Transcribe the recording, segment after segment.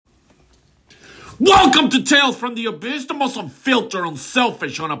Welcome to Tales from the Abyss, the most unfiltered,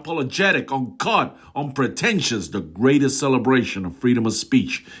 unselfish, unapologetic, uncut, unpretentious, the greatest celebration of freedom of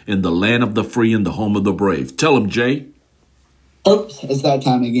speech in the land of the free and the home of the brave. Tell him, Jay. Oops, it's that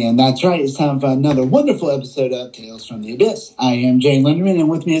time again. That's right. It's time for another wonderful episode of Tales from the Abyss. I am Jay Linderman, and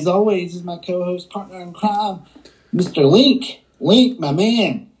with me, as always, is my co-host, partner in crime, Mr. Link. Link, my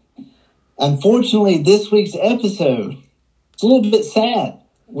man. Unfortunately, this week's episode, it's a little bit sad.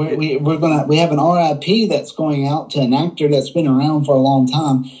 We have an RIP that's going out to an actor that's been around for a long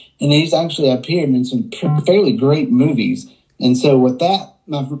time, and he's actually appeared in some fairly great movies. And so, with that,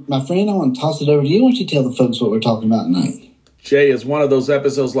 my friend, I want to toss it over to you. Why don't you tell the folks what we're talking about tonight? Jay, it's one of those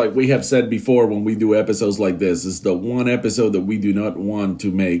episodes, like we have said before when we do episodes like this. It's the one episode that we do not want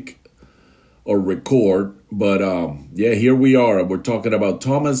to make or record. But yeah, here we are. We're talking about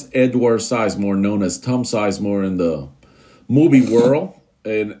Thomas Edward Sizemore, known as Tom Sizemore in the movie world.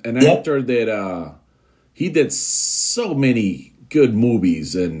 An actor that he did so many good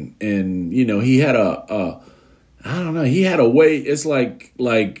movies, and you know, he had he had a way. It's like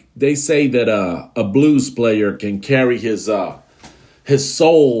they say that a blues player can carry his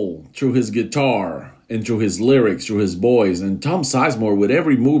soul through his guitar and through his lyrics, through his voice. And Tom Sizemore, with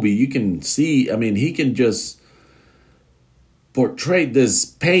every movie, you can see, I mean, he can just portray this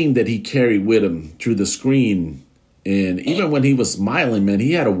pain that he carried with him through the screen. And even when he was smiling, man,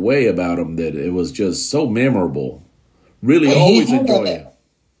 he had a way about him that it was just so memorable. Really always enjoy it.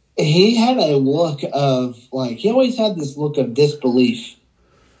 He had a look of, like, he always had this look of disbelief.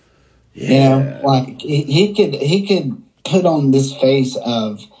 Yeah. You know, like he could put on this face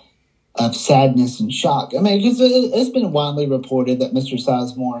of sadness and shock. I mean, because it's been widely reported that Mr.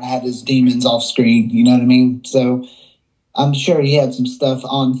 Sizemore had his demons off screen, you know what I mean? So I'm sure he had some stuff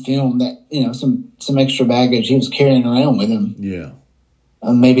on film that, you know, some extra baggage he was carrying around with him. Yeah.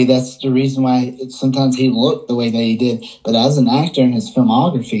 Maybe that's the reason why sometimes he looked the way that he did. But as an actor in his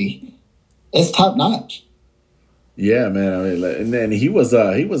filmography, it's top notch. Yeah, man. I mean, and then he was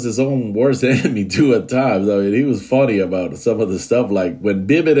his own worst enemy too at times. I mean, he was funny about some of the stuff. Like when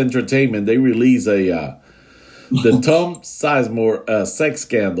Vivid Entertainment, they released the Tom Sizemore sex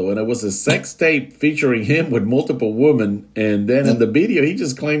scandal, and it was a sex tape featuring him with multiple women. And then in the video, he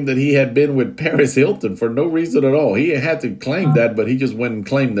just claimed that he had been with Paris Hilton for no reason at all. He had to claim that, but he just went and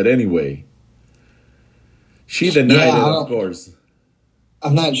claimed it anyway. She denied it, of course.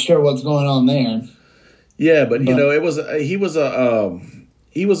 I'm not sure what's going on there. Yeah, but you know, he was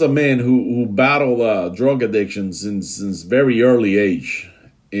a man who battled drug addiction since very early age.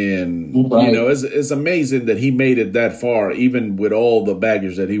 And, right. You know, it's amazing that he made it that far, even with all the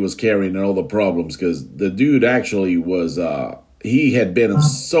baggage that he was carrying and all the problems, because the dude actually was, he had been in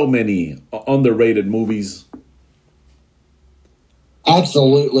so many underrated movies.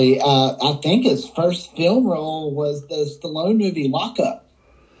 Absolutely. I think his first film role was the Stallone movie Lockup.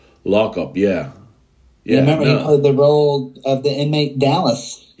 Lockup, yeah. Yeah, remember he played the role of the inmate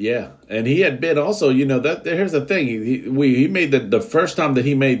Dallas. Yeah, and he had been also, you know, that here's the thing. He made the first time that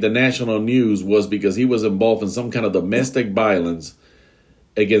he made the national news was because he was involved in some kind of domestic violence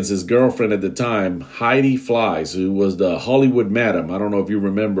against his girlfriend at the time, Heidi Fleiss, who was the Hollywood madam. I don't know if you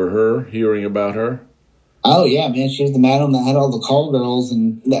remember her, hearing about her. Oh, yeah, man. She was the madam that had all the call girls,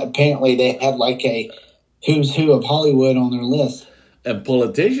 and that apparently they had like a who's who of Hollywood on their list. And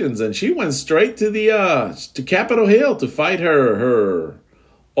politicians, and she went straight to to Capitol Hill to fight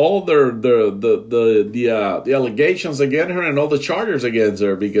all the allegations against her and all the charges against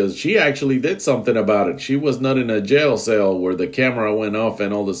her, because she actually did something about it. She was not in a jail cell where the camera went off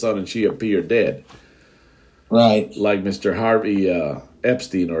and all of a sudden she appeared dead. Right. Like Mr. Harvey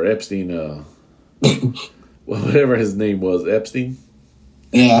Epstein or Epstein, whatever his name was, Epstein.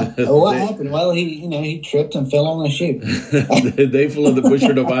 Yeah. Well, what happened? Well, he tripped and fell on a shoe. They full of the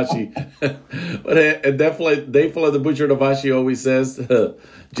Butcher Novashi. But definitely, they full of the Butcher Novashi always says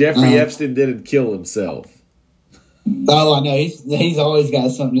Jeffrey Epstein didn't kill himself. Oh, I know. He's always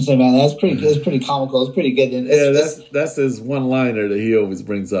got something to say about that. It's pretty comical. It's pretty good. That's his one liner that he always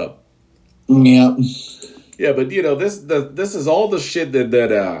brings up. Yeah. Yeah, but you know, this is all the shit that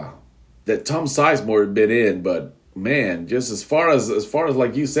Tom Sizemore had been in, but. Man, just as far as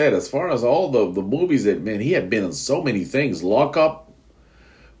like you said, as far as all the movies that, man, he had been in so many things. Lockup,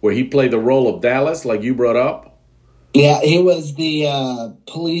 where he played the role of Dallas, like you brought up. Yeah, he was the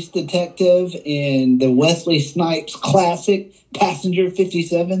police detective in the Wesley Snipes classic Passenger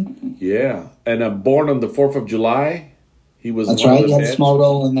 57. Yeah, and Born on the 4th of July. He was. That's right. He had a small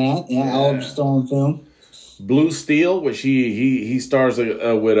role in that. Yeah, all still on film. Blue Steel, which he stars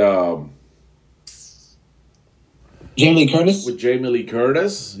with. Jamie Lee Curtis. With Jamie Lee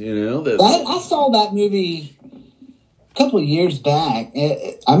Curtis, I saw that movie a couple of years back.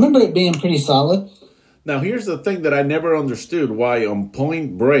 I remember it being pretty solid. Now, here's the thing that I never understood: why on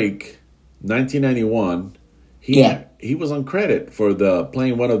Point Break, 1991, he was on credit for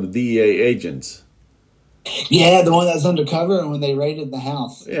playing one of the DEA agents. Yeah, the one that's undercover and when they raided the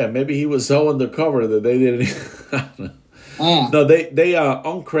house. Yeah, maybe he was so undercover that they didn't. Yeah. No, they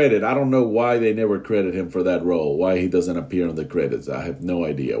on credit. I don't know why they never credit him for that role. Why he doesn't appear on the credits? I have no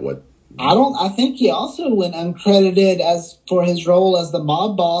idea what. I think he also went uncredited as for his role as the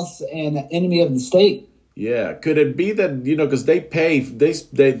mob boss and enemy of the state. Yeah, could it be that because they pay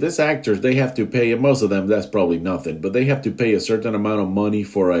this actors, they have to pay, and most of them that's probably nothing, but they have to pay a certain amount of money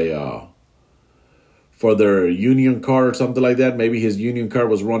for for their union card or something like that. Maybe his union card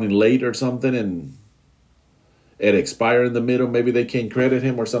was running late or something, and it expired in the middle. Maybe they can't credit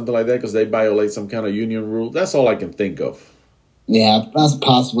him or something like that because they violate some kind of union rule. That's all I can think of. Yeah, that's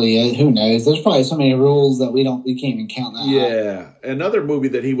possibly it. Who knows? There's probably so many rules that we can't even count that. Yeah, another movie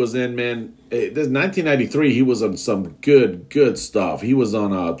that he was in, man. This 1993. He was on some good stuff. He was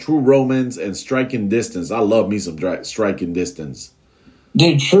on True Romance and Striking Distance. I love me some Striking Distance.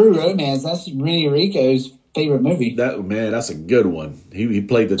 Dude, True Romance. That's Rennie Rico's favorite movie. That's a good one. He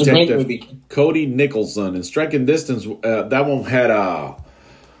played Detective Cody Nicholson in Striking Distance. That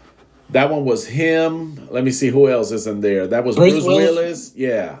one was him. Let me see who else is in there. That was Bruce Willis.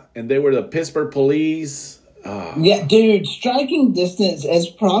 Yeah, and they were the Pittsburgh Police. Yeah, dude, Striking Distance is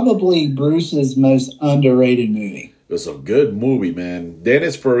probably Bruce's most underrated movie. It's a good movie, man.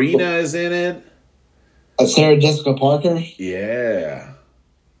 Dennis Farina is in it. Sarah Jessica Parker. Yeah.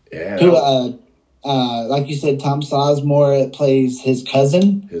 Who, like you said, Tom Sizemore plays his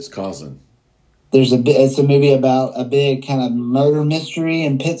cousin. It's a movie about a big kind of murder mystery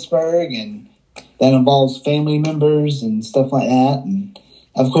in Pittsburgh, and that involves family members and stuff like that. And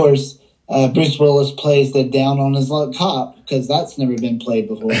of course, Bruce Willis plays the down on his luck cop because that's never been played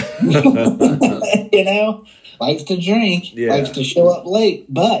before. Likes to drink, likes to show up late.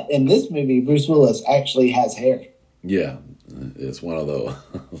 But in this movie, Bruce Willis actually has hair. Yeah. It's one of the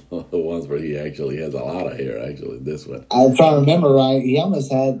ones where he actually has a lot of hair, actually, this one. I'm trying to remember right. He almost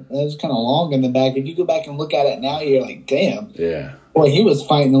it was kind of long in the back. If you go back and look at it now, you're like, damn. Yeah. Boy, he was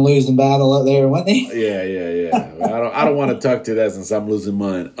fighting a losing battle up there, wasn't he? Yeah. I don't want to talk to that since I'm losing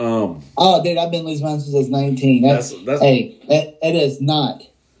mine. Oh, dude, I've been losing mine since I was 19. It is not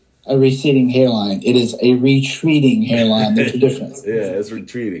a receding hairline. It is a retreating hairline. There's a difference. Yeah, it's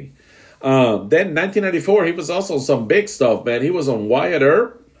retreating. Then 1994, he was also some big stuff, man. He was on Wyatt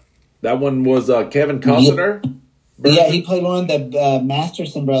Earp. That one was Kevin Costner. Yeah, he played one of the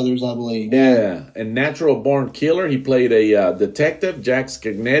Masterson brothers, I believe. Yeah, and Natural Born Killer. He played a detective, Jack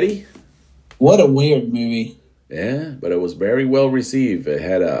Scagnetti. What a weird movie. Yeah, but it was very well received. It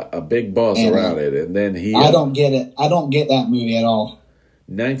had a big buzz around it. And then I don't get it. I don't get that movie at all.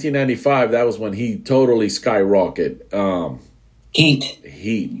 1995, that was when he totally skyrocketed. Heat.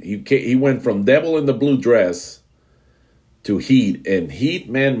 He went from Devil in the Blue Dress to Heat. And Heat,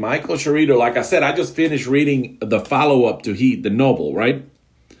 man, Michael Cerrito, like I said, I just finished reading the follow-up to Heat, the novel, right?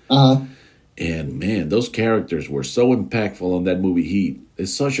 Uh-huh. And, man, those characters were so impactful on that movie Heat.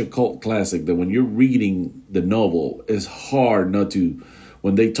 It's such a cult classic that when you're reading the novel, it's hard not to,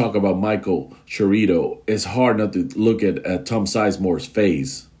 when they talk about Michael Cerrito, it's hard not to look at Tom Sizemore's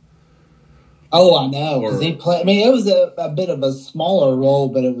face. Oh, I know. Because he played. I mean, it was a bit of a smaller role,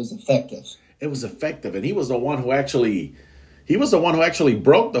 but it was effective. It was effective, and he was the one who actually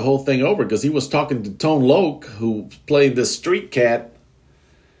broke the whole thing over because he was talking to Tone Loc, who played the street cat,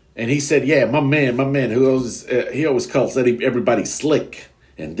 and he said, "Yeah, my man, who he always calls everybody slick,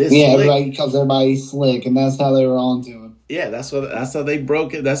 and this everybody calls everybody slick, and that's how they were on to him." Yeah, that's how they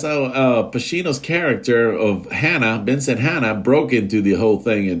broke it. That's how Pacino's character of Vincent Hanna, broke into the whole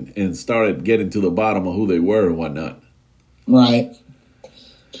thing and started getting to the bottom of who they were and whatnot. Right.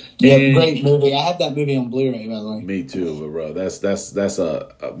 Yeah, great movie. I have that movie on Blu-ray, by the way. Me too, bro. That's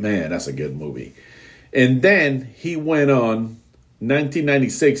a good movie. And then he went on.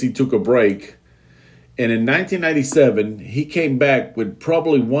 1996, he took a break. And in 1997, he came back with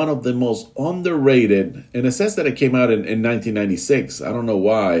probably one of the most underrated, and it says that it came out in 1996. I don't know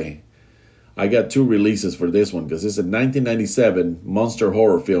why. I got two releases for this one because it's a 1997 monster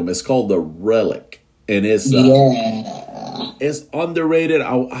horror film. It's called The Relic, and it's underrated.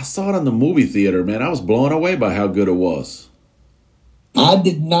 I saw it in the movie theater, man. I was blown away by how good it was. I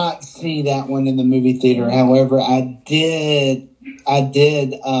did not see that one in the movie theater. However, I did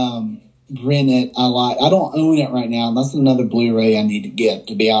rent it a lot. I don't own it right now. That's another Blu-ray I need to get,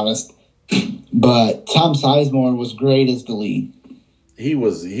 to be honest. But Tom Sizemore was great as the lead. He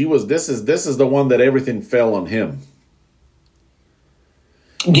was. This is the one that everything fell on him.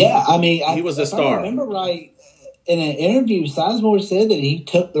 Yeah, I mean, he was a star. I remember right, in an interview, Sizemore said that he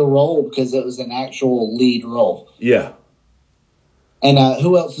took the role because it was an actual lead role. Yeah. And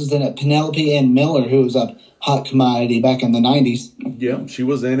who else was in it? Penelope Ann Miller, who was a hot commodity back in the 90s. Yeah, she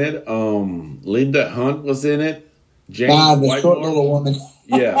was in it. Linda Hunt was in it. James the Whitemore. Short little woman.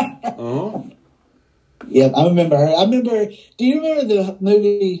 Yeah. Uh-huh. Yeah, I remember her. Do you remember the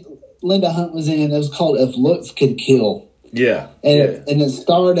movie Linda Hunt was in? It was called If Looks Could Kill. Yeah. And it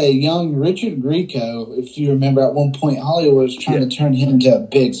starred a young Richard Grieco. If you remember, at one point, Hollywood was trying to turn him into a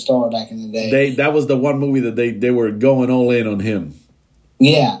big star back in the day. That was the one movie that they were going all in on him.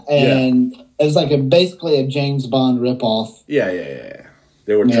 Yeah, and it was like basically a James Bond ripoff. Yeah.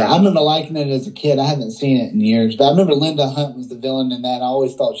 They were. I remember liking it as a kid. I haven't seen it in years, but I remember Linda Hunt was the villain in that. I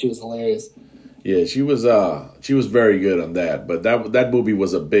always thought she was hilarious. Yeah, she was very good on that, but that movie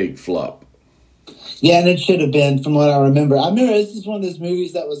was a big flop. Yeah, and it should have been, from what I remember. I remember this is one of those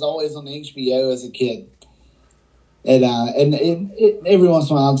movies that was always on HBO as a kid, and every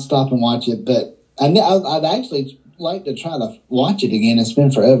once in a while I'd stop and watch it. But I'd actually like to try to watch it again. It's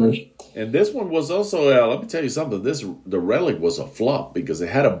been forever. And this one was also, let me tell you something. The Relic was a flop because it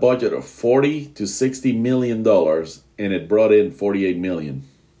had a budget of $40 to $60 million, and it brought in $48 million.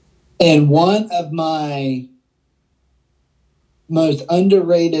 And one of my most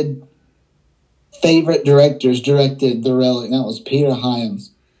underrated favorite directors directed The Relic. That was Peter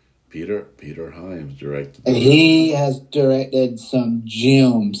Hyams. Peter Hyams directed. And he has directed some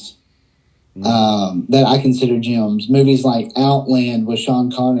gems that I consider gems. Movies like Outland with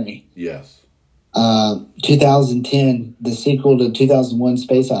Sean Connery. Yes. 2010, the sequel to 2001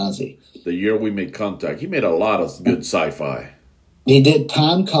 Space Odyssey. The Year We Made Contact. He made a lot of good sci-fi. He did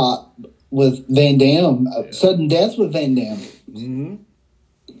Time Cop with Van Damme. Sudden Death with Van Damme. Mm-hmm.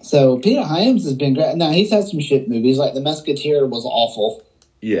 So Peter Hyams has been great. Now he's had some shit movies, like The Musketeer was awful.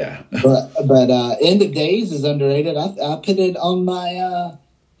 Yeah, but End of Days is underrated. I put it on my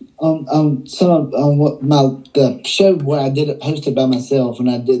the show where I did it hosted by myself when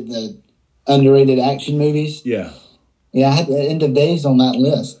I did the underrated action movies. Yeah, I had the End of Days on that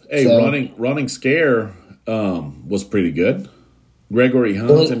list. Hey, so. Running Scare was pretty good. Gregory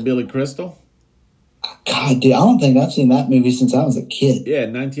Hunt and Billy Crystal. God, dude, I don't think I've seen that movie since I was a kid. Yeah,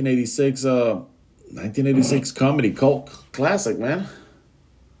 1986 comedy cult classic, man.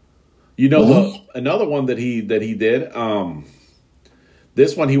 You know, another one that he did.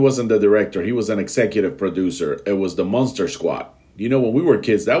 This one he wasn't the director; he was an executive producer. It was the Monster Squad. You know, when we were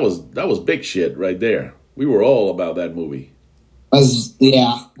kids, that was big shit right there. We were all about that movie. I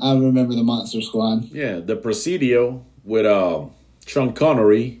remember the Monster Squad. Yeah, the Presidio with Sean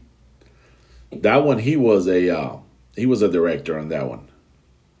Connery. That one, he was a director on that one.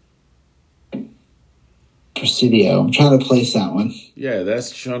 Presidio. I'm trying to place that one. Yeah,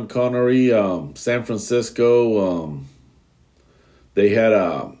 that's Sean Connery. San Francisco. They had.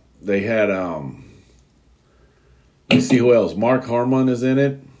 Let's see who else. Mark Harmon is in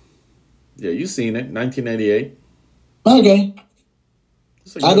it. Yeah, you've seen it. 1988. Okay.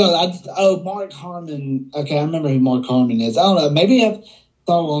 Mark Harmon. Okay, I remember who Mark Harmon is. I don't know. Maybe I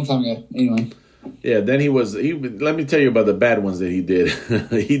thought a long time ago. Anyway. Yeah, then let me tell you about the bad ones that he did.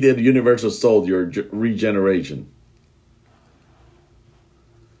 He did Universal Soldier Regeneration.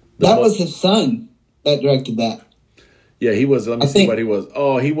 That was his son that directed that. Yeah, he was. Let me see what he was.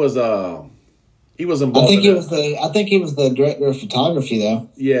 Oh, he was involved. I think he was the director of photography, though.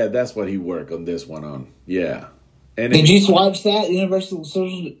 Yeah, that's what he worked on this one on. Yeah. And did you watch that Universal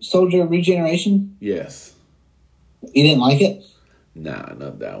Soldier Regeneration? Yes. You didn't like it? Nah,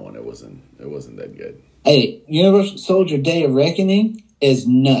 not that one. It wasn't that good. Hey, Universal Soldier Day of Reckoning is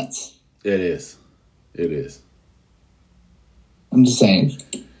nuts. It is. I'm just saying.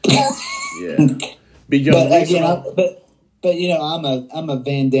 Yeah. But you know, I'm a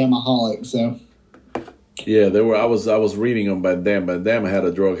Van Damme-aholic, so. Yeah, I was reading on Van Damme. Van Damme had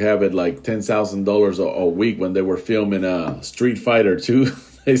a drug habit like $10,000 a week when they were filming Street Fighter 2.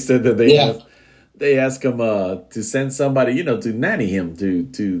 They said that they asked him to send somebody, to nanny him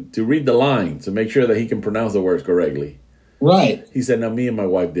to read the line to make sure that he can pronounce the words correctly. Right. He said, "No, me and my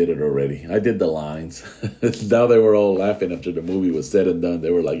wife did it already. I did the lines." Now they were all laughing after the movie was said and done.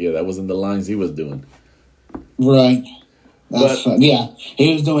 They were like, "Yeah, that wasn't the lines he was doing." Right. That's fun. Yeah,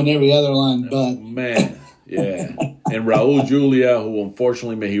 he was doing every other line, but man, yeah. And Raul Julia, who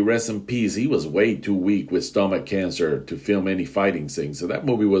unfortunately, may he rest in peace, he was way too weak with stomach cancer to film any fighting scenes. So I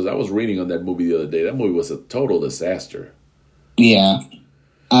was reading on that movie the other day. That movie was a total disaster. Yeah.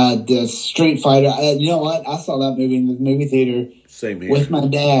 The Street Fighter. You know what? I saw that movie in the movie theater. Same here. With my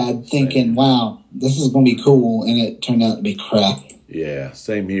dad, thinking, "Wow, this is going to be cool," and it turned out to be crap. Yeah,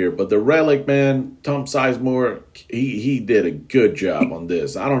 same here. But The Relic, man, Tom Sizemore, he did a good job on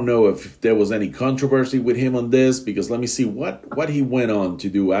this. I don't know if there was any controversy with him on this, because let me see what he went on to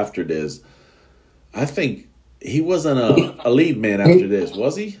do after this. I think he wasn't a lead man after this,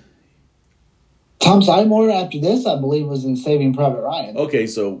 was he? Tom Sizemore, after this, I believe, was in Saving Private Ryan. Okay,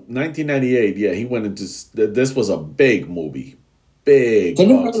 so 1998, yeah, he went into... This was a big movie. Big.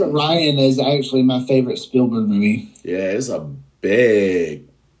 Saving Private Ryan is actually my favorite Spielberg movie. Yeah, it's a big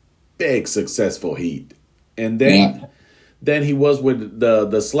successful heat. And then he was with the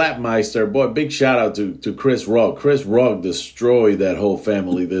Slapmeister. Boy, big shout out to Chris Rock. Chris Rock destroyed that whole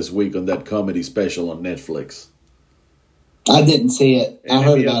family this week on that comedy special on Netflix. I didn't see it. I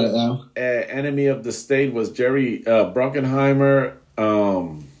heard about it, though. Enemy of the State was Jerry Bruckheimer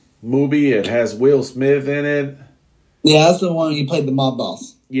movie. It has Will Smith in it. Yeah, that's the one he played the mob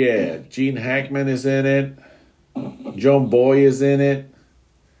boss. Yeah, Gene Hackman is in it. John Boy is in it.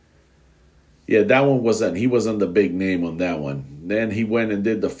 Yeah, that one wasn't... He wasn't the big name on that one. Then he went and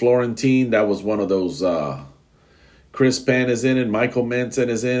did The Florentine. That was one of those... Chris Penn is in it. Michael Manson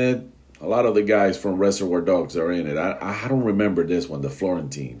is in it. A lot of the guys from Reservoir Dogs are in it. I don't remember this one, The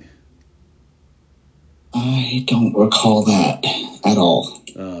Florentine. I don't recall that at all.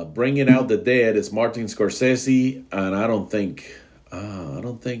 Bringing Out the Dead is Martin Scorsese, and I don't think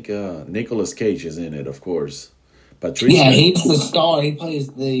Nicolas Cage is in it, of course. Patricia, yeah, he's the star. He plays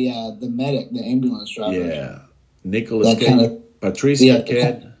the medic, the ambulance driver. Yeah, Nicolas Cage. Patricia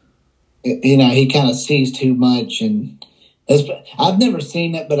Kidd. You know, he kind of sees too much, and I've never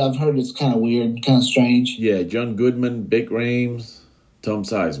seen it, but I've heard it's kind of weird, kind of strange. Yeah, John Goodman, Big Rames, Tom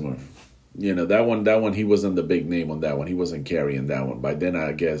Sizemore. You know, that one, he wasn't the big name on that one. He wasn't carrying that one. By then,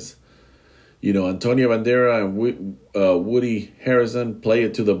 I guess, you know, Antonio Banderas and Woody Harrelson, Play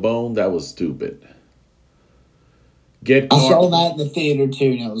It to the Bone. That was stupid. I saw that in the theater,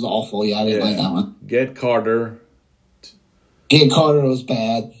 too, and it was awful. Yeah, I didn't like that one. Get Carter. Get Carter was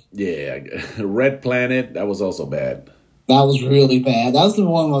bad. Yeah. Red Planet, that was also bad. That was really bad. That was the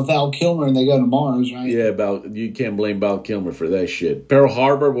one with Val Kilmer and they go to Mars, right? Yeah, you can't blame Val Kilmer for that shit. Pearl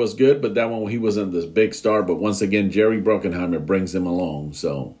Harbor was good, but that one he wasn't this big star. But once again, Jerry Bruckheimer brings him along.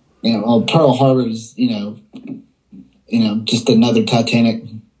 So yeah, well, Pearl Harbor is you know just another Titanic.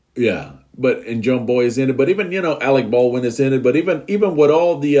 Yeah, and John Boy is in it. But even Alec Baldwin is in it. But even with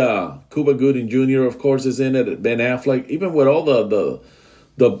all the Cuba Gooding Jr. of course is in it. Ben Affleck, even with all the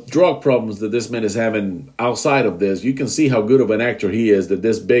drug problems that this man is having outside of this, you can see how good of an actor he is. That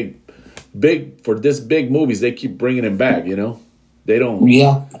this big for this big movies, they keep bringing him back. They don't.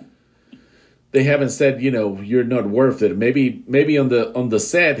 Yeah. They haven't said you're not worth it. Maybe on the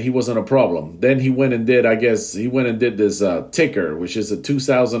set he wasn't a problem. Then he went and did this Ticker, which is a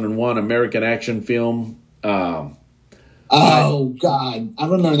 2001 American action film. Oh, God. I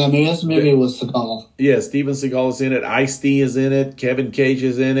remember that movie. This movie was Seagal. Yeah, Steven Seagal is in it. Ice-T is in it. Kevin Cage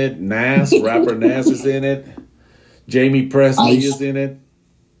is in it. Rapper Nas is in it. Jamie Presley is in it.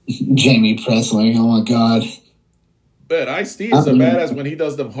 Jamie Presley, oh my God. But Ice-T is a badass when he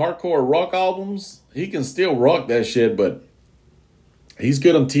does them hardcore rock albums. He can still rock that shit, but he's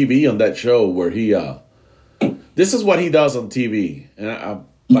good on TV on that show where he... this is what he does on TV. And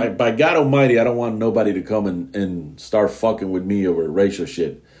By God Almighty, I don't want nobody to come and start fucking with me over racial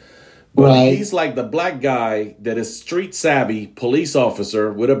shit. But right. He's like the black guy that is street savvy police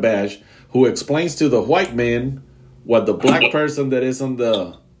officer with a badge who explains to the white man what the black person that is on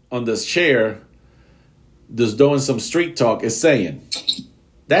this chair just doing some street talk is saying.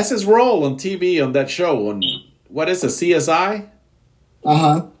 That's his role on TV on that show. On what is it, CSI?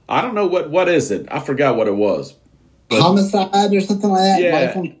 Uh-huh. I don't know what is it. I forgot what it was. But, Homicide or something like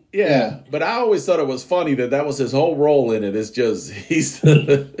that? Yeah. But I always thought it was funny that was his whole role in it. It's just he's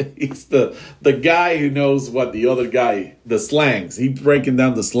the guy who knows what the other guy, the slangs. He's breaking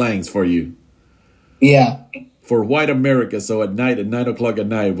down the slangs for you. Yeah. For white America, so at 9 o'clock at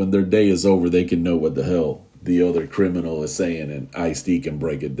night when their day is over, they can know what the hell the other criminal is saying, and Ice-T can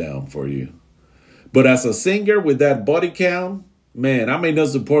break it down for you. But as a singer with that body count, man, I may not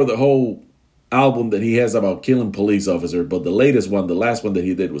support the whole album that he has about killing police officers, but the last one that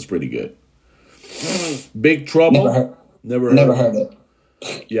he did was pretty good. Big Trouble. Never heard it.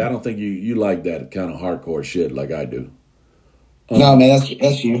 Yeah, I don't think you like that kind of hardcore shit like I do. No, man,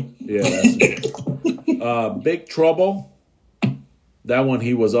 that's you. Yeah, that's me. Big Trouble. That one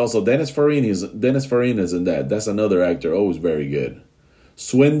he was also Dennis Farina's in that. That's another actor, always very good.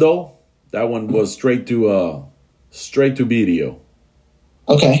 Swindle. That one was straight to video.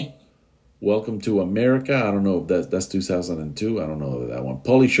 Okay. Welcome to America. I don't know if that's 2002. I don't know that one.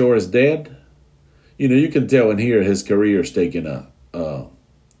 Pauly Shore is dead. You know, you can tell in here his career's taking a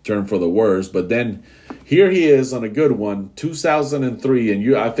turn for the worse. But then here he is on a good one, 2003.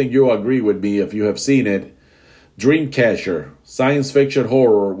 And I think you'll agree with me if you have seen it. Dreamcatcher, science fiction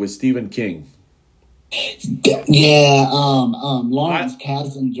horror with Stephen King. Yeah, Lawrence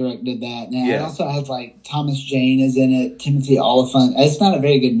Kasdan directed that. Now, it also has like Thomas Jane is in it, Timothy Oliphant. It's not a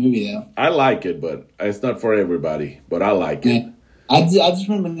very good movie though. I like it, but it's not for everybody. But I like it. I just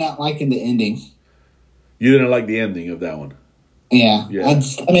remember not liking the ending. You didn't like the ending of that one? Yeah. I mean,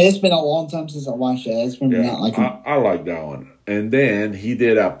 it's been a long time since I watched it. I just remember not liking it. I like that one. And then he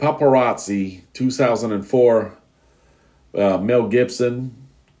did a Paparazzi, 2004. Mel Gibson.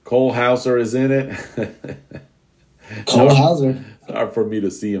 Cole Hauser is in it. Cole Hauser. Hard for me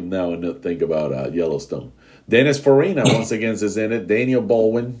to see him now and not think about Yellowstone. Dennis Farina once again is in it. Daniel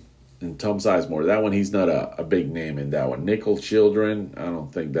Baldwin and Tom Sizemore. That one, he's not a big name in that one. Nicole Children, I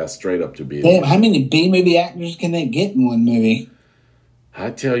don't think that's straight up to be. Damn, how many B-movie actors can they get in one movie? I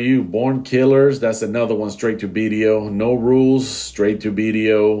tell you, Born Killers, that's another one straight to video. No Rules, straight to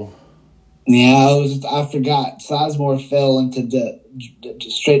video. Yeah, I forgot. Sizemore fell into the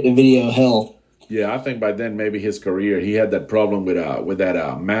straight to video hell. Yeah, I think by then maybe his career, he had that problem with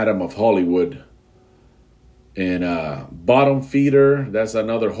that Madam of Hollywood. And Bottom Feeder, that's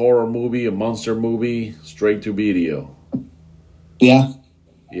another horror movie, a monster movie, straight to video. Yeah.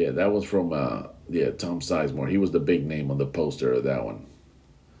 Yeah, that was from Tom Sizemore. He was the big name on the poster of that one.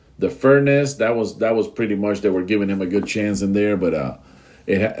 The Furnace, that was pretty much, they were giving him a good chance in there, but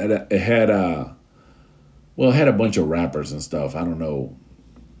it had a bunch of rappers and stuff. I don't know.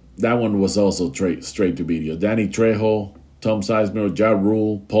 That one was also straight to video. Danny Trejo, Tom Sizemore, Ja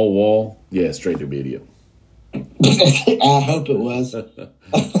Rule, Paul Wall. Yeah, straight to video. I hope it was.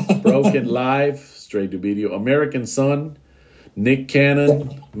 Broken Live, straight to video. American Son, Nick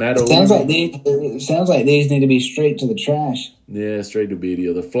Cannon, Matt Sounds like these need to be straight to the trash. Yeah, straight to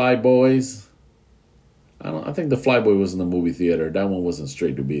video. The Flyboys. I think The Flyboy was in the movie theater. That one wasn't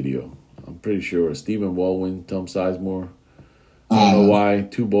straight to video. I'm pretty sure. Stephen Baldwin, Tom Sizemore. I don't know why.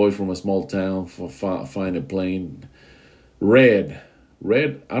 Two boys from a small town find a plane. Red.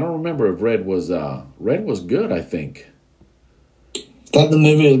 I don't remember if Red was good, I think. Is that the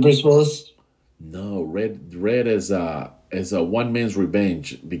movie with Bruce Willis? No, Red is a one man's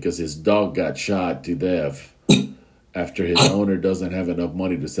revenge because his dog got shot to death after his owner doesn't have enough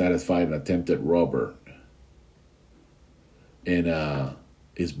money to satisfy an attempted robber. And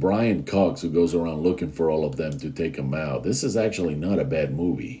it's Brian Cox who goes around looking for all of them to take them out. This is actually not a bad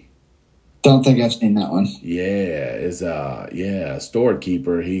movie. Don't think I've seen that one. Yeah, it's a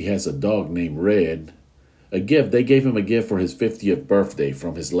storekeeper. He has a dog named Red. A gift. They gave him a gift for his 50th birthday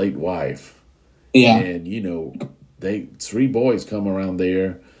from his late wife. Yeah. And, three boys come around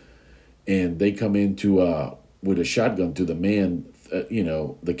there, and they come into with a shotgun to the man,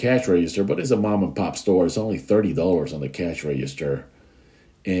 the cash register. But it's a mom and pop store. It's only $30 on the cash register.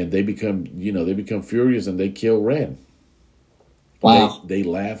 And they become furious and they kill Red. Wow. They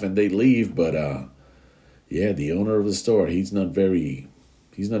laugh and they leave, but the owner of the store, he's not very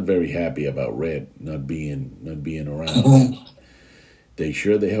happy about Red not being around. They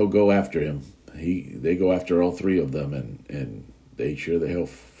sure the hell go after him. They go after all three of them, and they sure the hell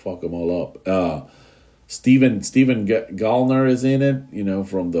fuck them all up. Stephen Gallner is in it,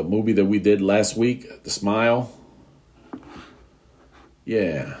 from the movie that we did last week, The Smile.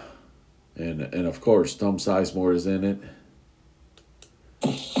 Yeah, and of course Tom Sizemore is in it.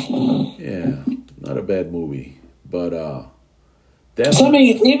 Yeah, not a bad movie, but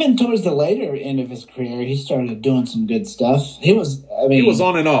even towards the later end of his career, he started doing some good stuff. He was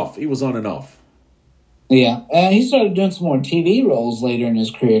on and off. Yeah, he started doing some more TV roles later in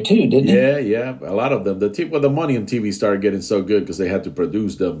his career too, didn't he? Yeah, a lot of them. The money on TV started getting so good because they had to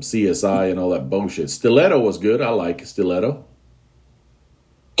produce them, CSI and all that bullshit. Stiletto was good. I like Stiletto.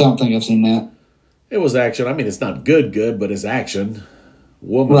 Don't think I've seen that. It was action. I mean, it's not good, but it's action.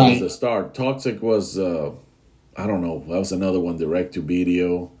 Woman was the star. Toxic was, I don't know. That was another one, direct to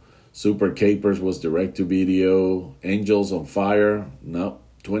video. Super Capers was direct to video. Angels on Fire, no.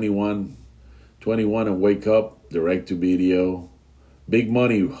 21 and Wake Up, direct to video. Big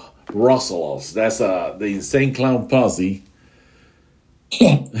Money, Russells. That's the Insane Clown Posse.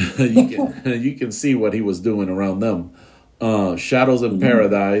 You can see what he was doing around them. Shadows in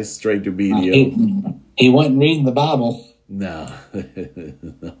Paradise, straight to video. He wasn't reading the Bible. No.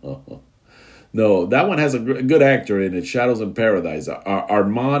 No, that one has a good actor in it. Shadows in Paradise.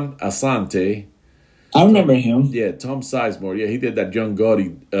 Armand Asante. I remember him. Yeah, Tom Sizemore. Yeah, he did that John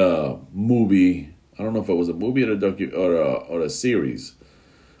Gotti movie. I don't know if it was a movie or a series,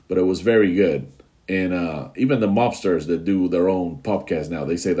 but it was very good. And even the mobsters that do their own podcast now,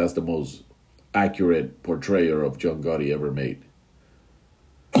 they say that's the most accurate portrayer of John Gotti ever made.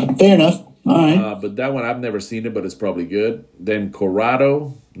 Fair enough. All right. But that one, I've never seen it, but it's probably good. Then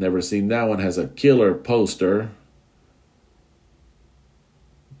Corrado, never seen that one, has a killer poster.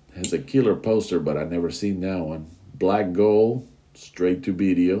 But I've never seen that one. Black Gold, straight to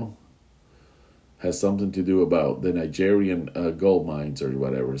video. Has something to do about the Nigerian gold mines or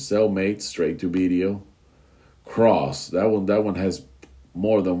whatever. Cellmates, straight to video. Cross, that one has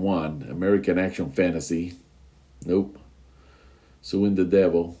more than one. American Action Fantasy. Nope. Suing the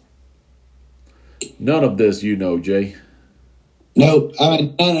Devil. None of this you know, Jay. Nope. I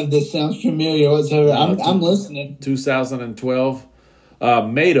mean, none of this sounds familiar whatsoever. I'm listening. 2012.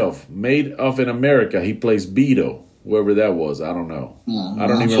 Made of in America. He plays Beto, whoever that was. I don't know. I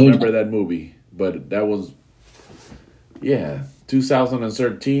don't even remember that movie. But that was,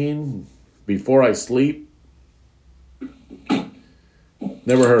 2013. Before I Sleep.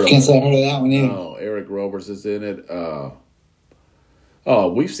 Never heard of it. Can't say I heard of that one either. No, Eric Roberts is in it.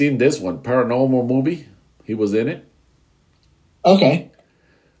 We've seen this one, Paranormal Movie. He was in it. Okay.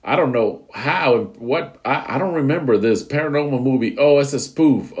 I don't know how and what. I don't remember this Paranormal Movie. Oh, it's a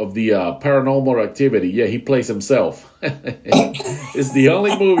spoof of the Paranormal Activity. Yeah, he plays himself. It's the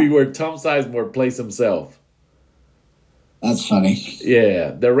only movie where Tom Sizemore plays himself. That's funny.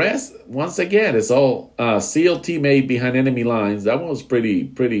 Yeah, the rest, once again, it's all SEAL Team 8 Behind Enemy Lines. That one was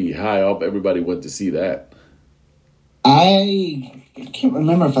pretty high up. Everybody went to see that. I can't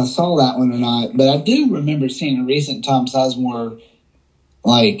remember if I saw that one or not, but I do remember seeing a recent Tom Sizemore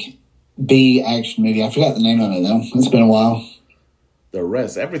B action movie. I forgot the name of it though. It's been a while. The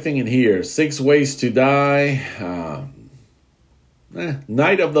rest, everything in here: 6 Ways to Die,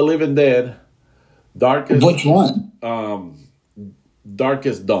 Night of the Living Dead, Darkest. Which one?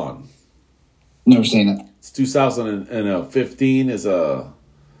 Darkest Dawn. Never seen it. It's 2015.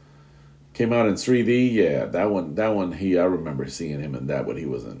 Came out in 3D. Yeah, that one. I remember seeing him in that, but he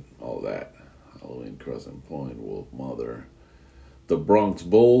wasn't all that. Halloween, Crescent Point, Wolf Mother, The Bronx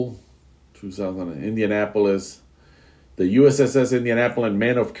Bull, 2000, Indianapolis, the USS Indianapolis,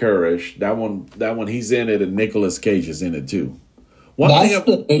 Man of Courage. That one. He's in it, and Nicolas Cage is in it too. That's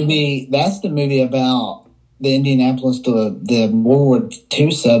the movie about the Indianapolis, the World War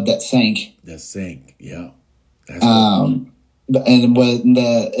II sub that sank. Yeah. And when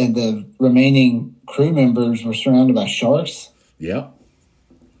the remaining crew members were surrounded by sharks. Yep.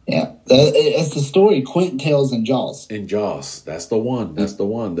 Yeah. It's the story Quentin tells in Jaws. That's the one.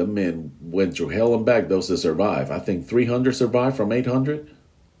 The men went through hell and back, those that survive. I think 300 survived from 800.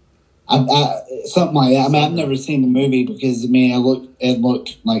 Something like that. I mean, I've never seen the movie because, it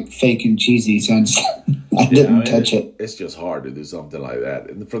looked like fake and cheesy, so I didn't touch it. It's just hard to do something like that.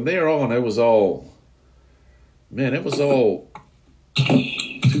 And from there on, it was all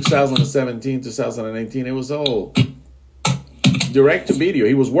 2017, 2018, it was all direct to video.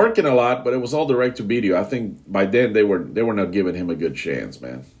 He was working a lot, but it was all direct to video. I think by then they were not giving him a good chance,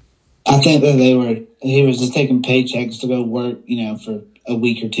 man. I think that he was just taking paychecks to go work, for a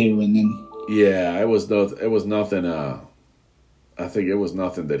week or two, and then it was nothing. I think it was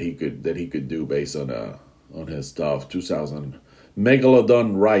nothing that he could do based on his stuff. 2000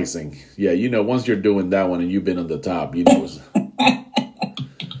 Megalodon Rising. Yeah, once you're doing that one and you've been on the top,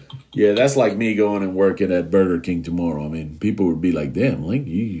 yeah, that's like me going and working at Burger King tomorrow. I mean, people would be like, "Damn, Link,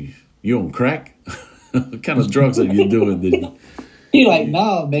 you on crack? What kind of drugs are you doing?" You're like,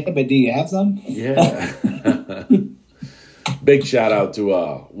 "No, man, but do you have some?" Yeah. Big shout out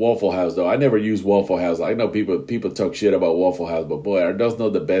to Waffle House, though. I never use Waffle House. I know people talk shit about Waffle House, but boy, are those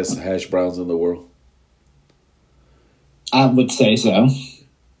not the best hash browns in the world? I would say so. I'm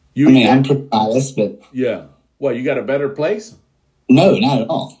pretty biased, but yeah. What, you got a better place? No, not at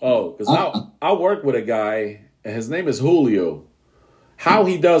all. Oh, because I work with a guy, and his name is Julio. How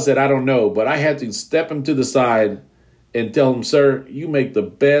he does it, I don't know, but I had to step him to the side and tell him, "Sir, you make the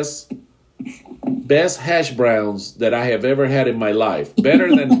best hash browns that I have ever had in my life.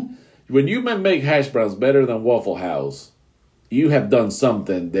 Better than when you make hash browns better than Waffle House, you have done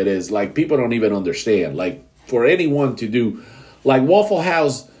something that is like people don't even understand. Like for anyone to do, like Waffle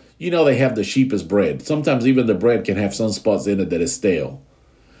House, they have the cheapest bread. Sometimes even the bread can have some spots in it that is stale.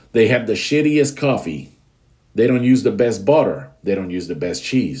 They have the shittiest coffee. They don't use the best butter. They don't use the best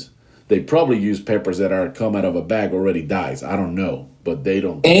cheese. They probably use peppers that come out of a bag already diced. I don't know, but they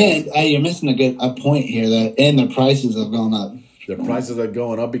don't. And you're missing a point here, and the prices have gone up. The prices are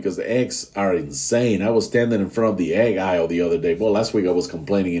going up because the eggs are insane. I was standing in front of the egg aisle the other day. Well, last week I was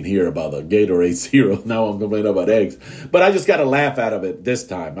complaining in here about the Gatorade Zero. Now I'm complaining about eggs. But I just got a laugh out of it this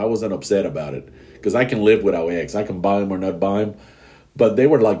time. I wasn't upset about it because I can live without eggs. I can buy them or not buy them. But they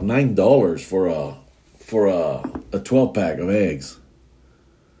were like $9 for a 12-pack of eggs.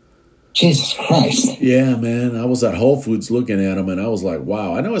 Jesus Christ. Yeah, man. I was at Whole Foods looking at them, and I was like,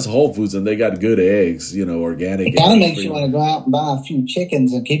 wow. I know it's Whole Foods, and they got good eggs, organic. It kind of makes you want to go out and buy a few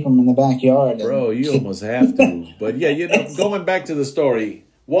chickens and keep them in the backyard. Bro, you almost have to. But, yeah, going back to the story,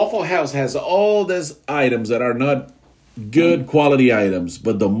 Waffle House has all these items that are not good quality items,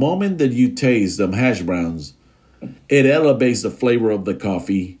 but the moment that you taste them hash browns, it elevates the flavor of the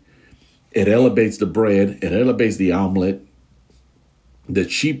coffee. It elevates the bread. It elevates the omelet. The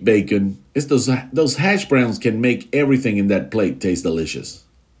cheap bacon. It's those hash browns can make everything in that plate taste delicious.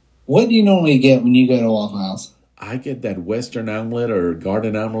 What do you normally get when you go to Waffle House? I get that Western omelet or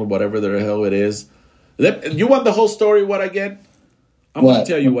garden omelet, whatever the hell it is. You want the whole story what I get? I'm going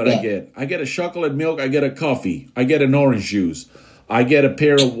to tell you what I get. I get a chocolate milk. I get a coffee. I get an orange juice. I get a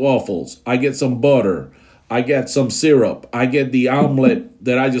pair of waffles. I get some butter. I get some syrup. I get the omelet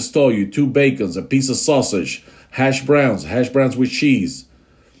that I just told you. 2 bacons, a piece of sausage. Hash browns with cheese.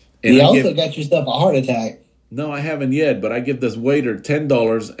 And you also got yourself a heart attack. No, I haven't yet, but I give this waiter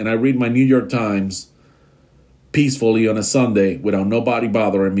 $10 and I read my New York Times peacefully on a Sunday without nobody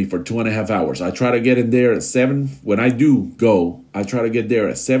bothering me for 2.5 hours. I try to get in there at 7. When I do go, I try to get there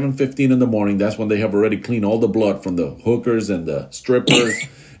at 7:15 in the morning. That's when they have already cleaned all the blood from the hookers and the strippers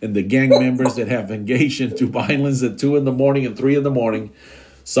and the gang members that have engaged into violence at 2 in the morning and 3 in the morning.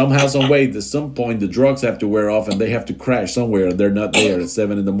 Somehow, some way, at some point, the drugs have to wear off and they have to crash somewhere and they're not there at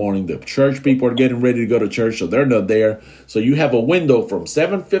 7 in the morning. The church people are getting ready to go to church, so they're not there. So you have a window from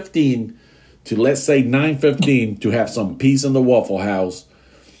 7:15 to, let's say, 9:15 to have some peace in the Waffle House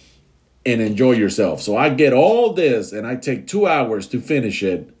and enjoy yourself. So I get all this and I take 2 hours to finish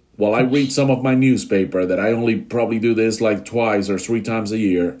it while I read some of my newspaper that I only probably do this like twice or 3 times a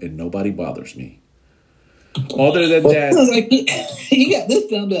year and nobody bothers me. Other than that, like you got this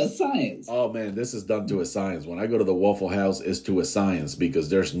down to a science. Oh man, this is done to a science. When I go to the Waffle House, it's to a science because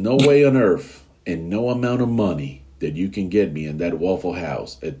there's no way on earth and no amount of money that you can get me in that Waffle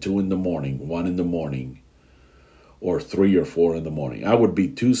House at 2 in the morning, 1 in the morning, or 3 or 4 in the morning. I would be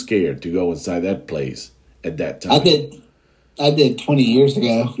too scared to go inside that place at that time. I did 20 years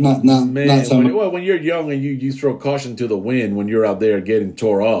ago. Not so much. When you're young and you throw caution to the wind when you're out there getting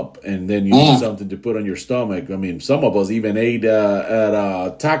tore up and then you need something to put on your stomach. I mean, some of us even ate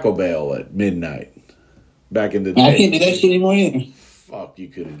at Taco Bell at midnight back in the day. I can't do that shit anymore either. Fuck, you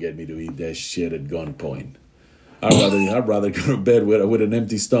couldn't get me to eat that shit at gunpoint. I'd rather go to bed with an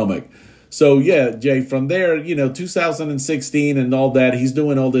empty stomach. So, yeah, Jay, from there, 2016 and all that, he's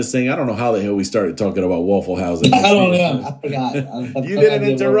doing all this thing. I don't know how the hell we started talking about Waffle House. I don't know. I forgot. You didn't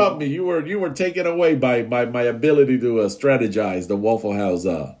interrupt me. You were taken away by my ability to strategize the Waffle House.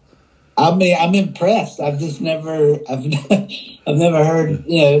 I mean, I'm impressed. I've never heard,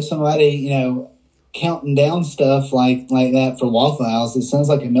 somebody, counting down stuff like that for Waffle House. It sounds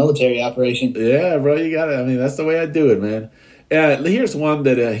like a military operation. Yeah, bro, you got it. I mean, that's the way I do it, man. Here's one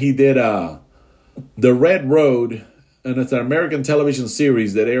that he did, The Red Road, and it's an American television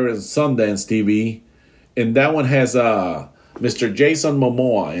series that airs on Sundance TV, and that one has Mr. Jason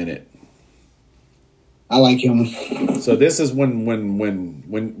Momoa in it. I like him. So this is when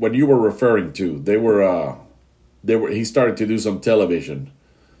you were referring to. He started to do some television.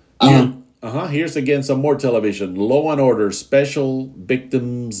 Here's again some more television. Law and Order Special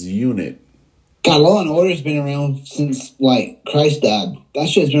Victims Unit. God, Law and Order's been around since, Christ died. That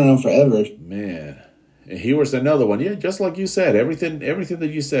shit's been around forever. Man. And here was another one. Yeah, just like you said. Everything that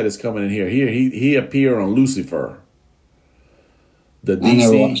you said is coming in here. He appeared on Lucifer. The DC. I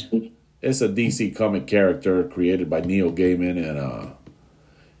never watched it. It's a DC comic character created by Neil Gaiman, and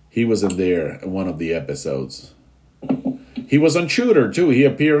he was in there in one of the episodes. He was on Shooter, too. He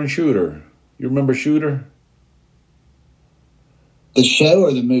appeared on Shooter. You remember Shooter? The show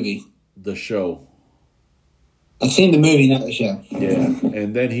or the movie? The show. I've seen the movie, not the show. Yeah,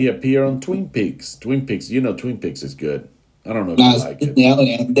 and then he appeared on Twin Peaks. Twin Peaks is good. I don't know if you like it. Yeah,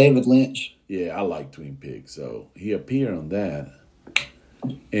 David Lynch. Yeah, I like Twin Peaks. So he appeared on that.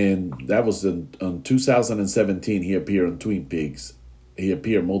 And that was on 2017. He appeared on Twin Peaks. He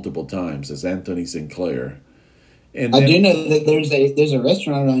appeared multiple times as Anthony Sinclair. And I do know that there's a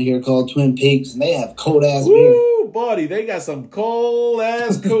restaurant around here called Twin Peaks, and they have cold ass beer. Woo, buddy, they got some cold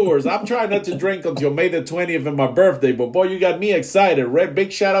ass Coors. I'm trying not to drink until May the 20th of my birthday, but boy, you got me excited.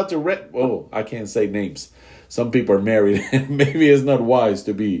 Big shout out to Red. Oh, I can't say names. some people are married, and maybe it's not wise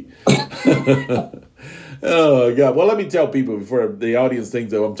to be. Oh, God. Well, let me tell people before the audience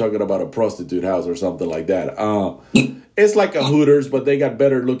thinks that I'm talking about a prostitute house or something like that. It's like a Hooters, but they got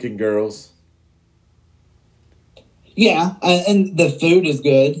better looking girls. Yeah, and the food is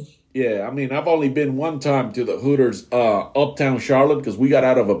good. Yeah, I mean, I've only been one time to the Hooters uptown Charlotte because we got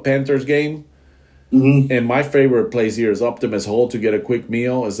out of a Panthers game. Mm-hmm. And my favorite place here is Optimus Hall to get a quick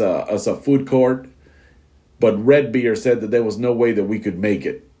meal as a food court. But Red Beer said that there was no way that we could make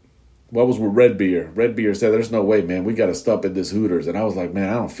it. What was with Red Beer? Red Beer said, there's no way, man. We got to stop at this Hooters. And I was like, man,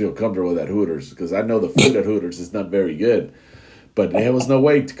 I don't feel comfortable at Hooters because I know the food at Hooters is not very good. But there was no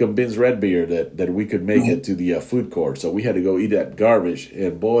way to convince Red Beer that we could make it to the food court. So we had to go eat that garbage.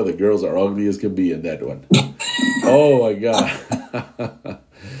 And, boy, the girls are ugly as can be in that one. Oh, my God.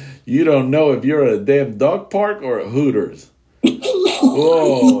 You don't know if you're at a damn dog park or a Hooters.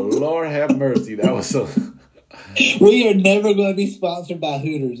 Oh, Lord have mercy. That was so... We are never going to be sponsored by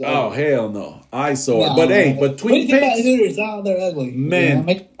Hooters. Oh, hell no. I saw it. But, hey, but Twin Peaks... About Hooters? Oh, they're ugly. Man.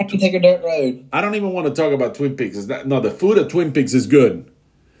 Yeah, I can take a dirt road. I don't even want to talk about Twin Peaks. No, the food at Twin Peaks is good.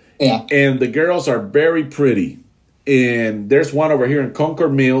 Yeah. And the girls are very pretty. And there's one over here in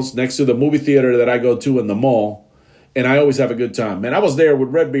Concord Mills next to the movie theater that I go to in the mall. And I always have a good time. Man, I was there with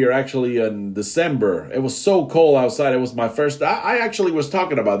Red Beer actually in December. It was so cold outside. It was my first... I actually was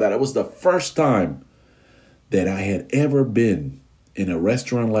talking about that. It was the first time that I had ever been in a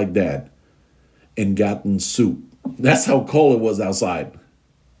restaurant like that and gotten soup. That's how cold it was outside.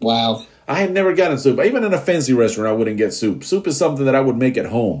 Wow. I had never gotten soup. Even in a fancy restaurant, I wouldn't get soup. Soup is something that I would make at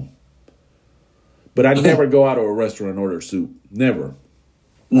home. But I'd never go out to a restaurant and order soup. Never.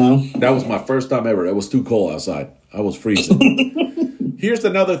 No. That was my first time ever. It was too cold outside. I was freezing. Here's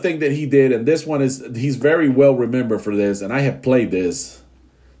another thing that he did, and this one is, he's very well remembered for this, and I have played this.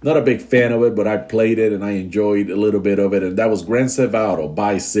 Not a big fan of it, but I played it and I enjoyed a little bit of it. And that was Grand Theft Auto,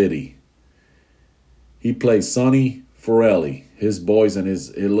 Vice City. He plays Sonny Forelli. His boys and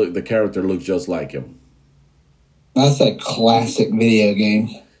the character looks just like him. That's a classic video game.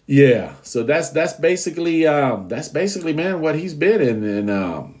 Yeah, so that's basically man what he's been in.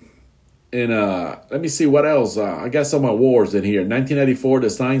 Let me see what else. I got some awards in here. 1994,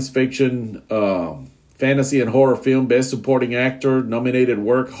 the science fiction. Fantasy and horror film, Best Supporting Actor, nominated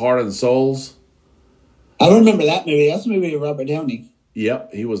work, Heart and Souls. I remember that movie. That's a movie with Robert Downey.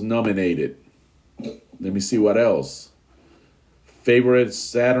 Yep, he was nominated. Let me see what else. Favorite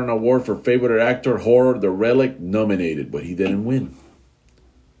Saturn Award for Favorite Actor, Horror, The Relic, nominated, but he didn't win.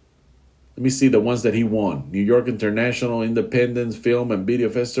 Let me see the ones that he won. New York International Independent Film and Video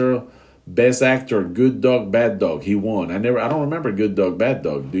Festival, Best Actor, Good Dog, Bad Dog. He won. I don't remember Good Dog, Bad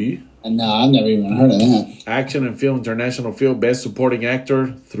Dog. Do you? No, I've never even heard of that. Action and Film International Film, Best Supporting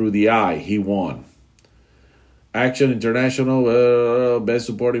Actor, Through the Eye. He won. Action International, Best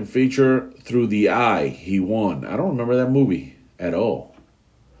Supporting Feature, Through the Eye. He won. I don't remember that movie at all.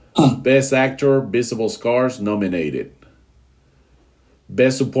 Huh. Best Actor, Visible Scars, nominated.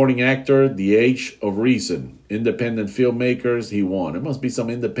 Best Supporting Actor, The Age of Reason. Independent Filmmakers, he won. It must be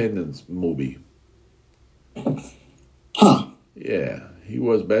some independent movie. Huh. Yeah. He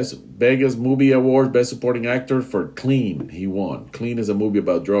was Best Vegas Movie Awards, Best Supporting Actor for Clean. He won. Clean is a movie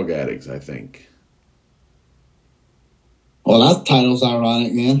about drug addicts, I think. Well, that title's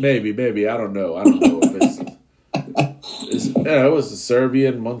ironic, man. Maybe. I don't know if it was a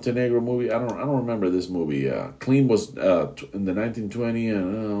Serbian Montenegro movie. I don't remember this movie. Clean was in the 1920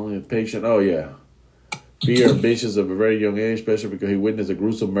 and only a patient. Oh yeah, fear ambitious of a very young age, especially because he witnessed a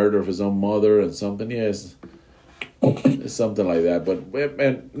gruesome murder of his own mother and something. Yes. It's something like that. But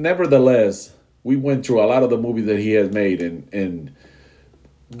and nevertheless, we went through a lot of the movies that he has made, and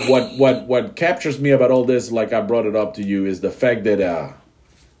what captures me about all this, like I brought it up to you, is the fact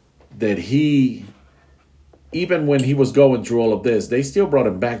that he, even when he was going through all of this, they still brought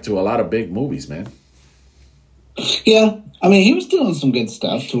him back to a lot of big movies, man. Yeah, I mean, he was doing some good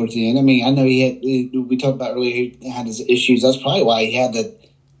stuff towards the end. I mean, I know we talked about earlier, he had his issues. That's probably why he had to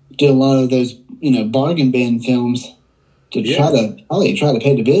do a lot of those, bargain bin films to try to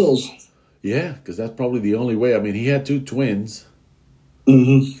pay the bills. Yeah, because that's probably the only way. I mean, he had 2 twins.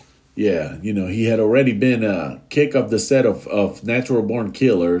 Mm-hmm. Yeah, he had already been kicked off the set of Natural Born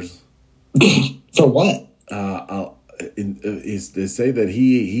Killers. For what? They say that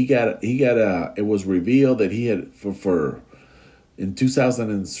he got it was revealed that he had for in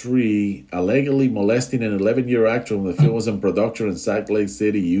 2003 allegedly molesting an 11-year actor when the film was in production in Salt Lake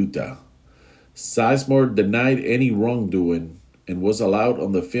City, Utah. Sizemore denied any wrongdoing and was allowed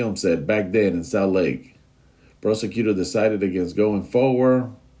on the film set back then in Salt Lake. Prosecutor decided against going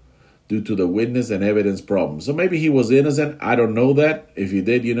forward. due to the witness and evidence problems. So maybe he was innocent. I don't know that. If he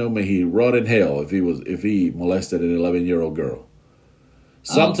did, may he rot in hell if he molested an 11-year-old girl.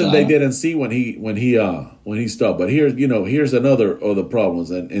 Something they didn't see when he stopped. But here's another of the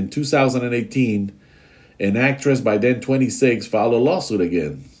problems. And in 2018, an actress, by then 26, filed a lawsuit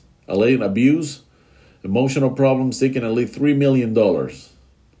again, alleging abuse, emotional problems, seeking at least $3 million.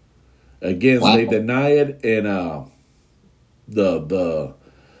 Again, they deny it, and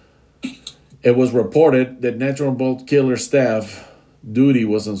it was reported that Natural Born Killer staff duty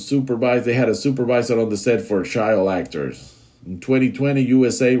was unsupervised. They had a supervisor on the set for child actors. In 2020,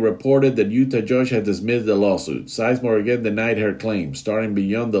 USA reported that Utah judge had dismissed the lawsuit. Sizemore again denied her claim, starting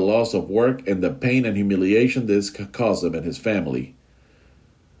beyond the loss of work and the pain and humiliation this caused him and his family.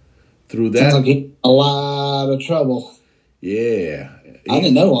 Through that, sounds like a lot of trouble. Yeah. I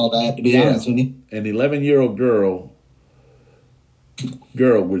didn't know all that, to be honest with you. An 11-year-old girl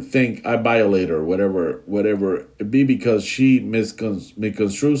would think I violate her, whatever it be, because she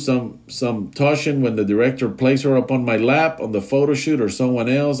misconstrued some touching when the director placed her up on my lap on the photo shoot, or someone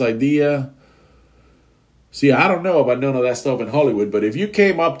else's idea. See, I don't know about none of that stuff in Hollywood, but if you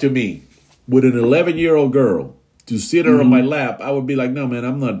came up to me with an 11-year-old girl to sit her on my lap, I would be like, no, man,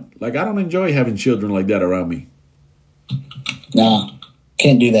 I'm not, I don't enjoy having children like that around me. Nah,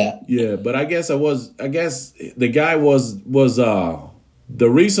 can't do that. Yeah, but I guess the guy was the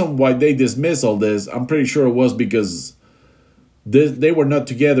reason why they dismissed all this, I'm pretty sure it was because they were not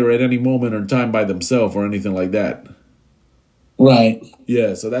together at any moment or time by themselves or anything like that. Right.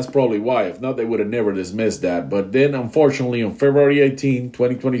 Yeah, so that's probably why. If not, they would have never dismissed that. But then, unfortunately, on February 18,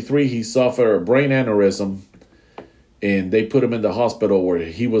 2023, he suffered a brain aneurysm, and they put him in the hospital where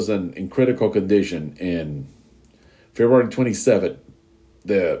he was in critical condition. And February 27th,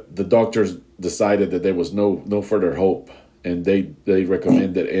 the doctors decided that there was no further hope. And they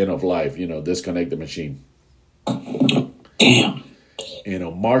recommended end of life, disconnect the machine. Damn. And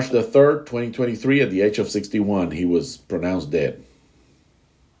on March the 3rd, 2023, at the age of 61, he was pronounced dead.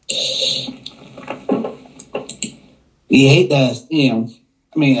 You hate that,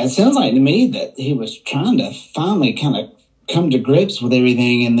 it sounds like to me that he was trying to finally kind of come to grips with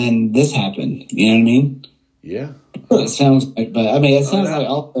everything, and then this happened. You know what I mean? Yeah. It sounds like, but it sounds like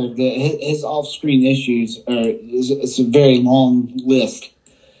also his off-screen issues it's a very long list.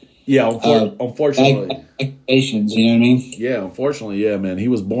 Yeah, unfortunately. Accusations, you know what I mean? Yeah, unfortunately, yeah, man. He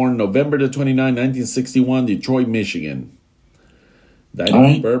was born November the 29th, 1961, Detroit, Michigan. Died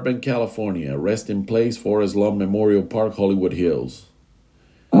in Burbank, California. Rest in place, Forest Lawn Memorial Park, Hollywood Hills.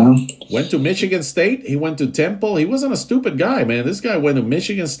 Went to Michigan State. He went to Temple. He wasn't a stupid guy, man. This guy went to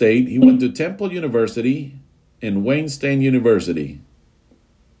Michigan State. He went to Temple University and Wayne State University.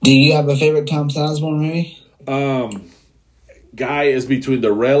 Do you have a favorite Tom Sizemore movie? Guy is between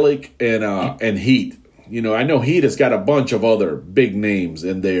The Relic and Heat. I know Heat has got a bunch of other big names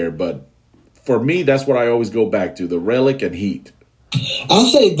in there, but for me, that's what I always go back to, The Relic and Heat. I'll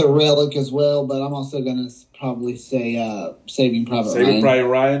say The Relic as well, but I'm also going to probably say Saving Private Ryan. Saving Private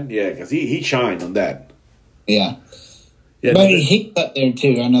Ryan? Yeah, because he shined on that. Yeah. But Heat's up there,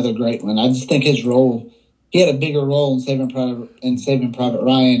 too, another great one. I just think his role... He had a bigger role in Saving Private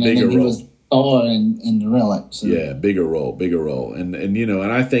Ryan, and then he was star in The Relic. So. Yeah, bigger role, and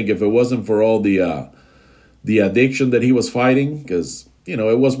and I think if it wasn't for all the addiction that he was fighting, because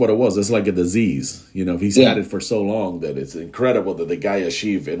it was what it was. It's like a disease. If he's had it for so long, that it's incredible that the guy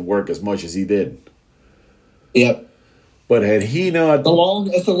achieved and worked as much as he did. Yep. But had he not,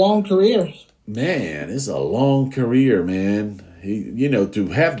 it's a long career. Man, it's a long career, man. To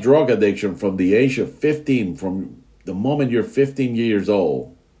have drug addiction from the age of 15, from the moment you're 15 years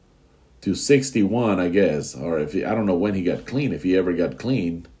old to 61, I guess, or I don't know when he got clean, if he ever got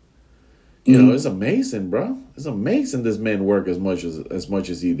clean. It's amazing, bro. It's amazing this man worked as much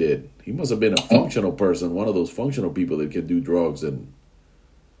as he did. He must have been a functional person, one of those functional people that can do drugs and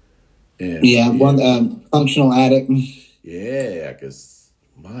functional addict. Yeah, because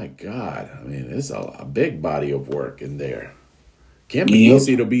my God, it's a big body of work in there. Can't be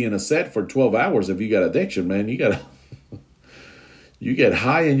easy to be in a set for 12 hours if you got addiction, man. You get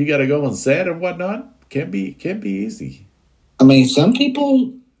high and you got to go on set and whatnot. Can't be easy. Some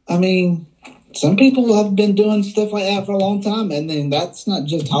people have been doing stuff like that for a long time, and then that's not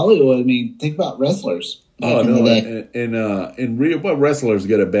just Hollywood. Think about wrestlers. Oh no, and real, but wrestlers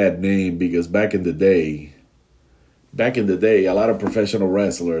get a bad name because back in the day, a lot of professional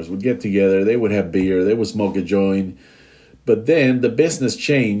wrestlers would get together. They would have beer. They would smoke a joint. But then the business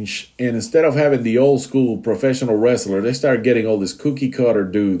changed, and instead of having the old school professional wrestler, they started getting all these cookie cutter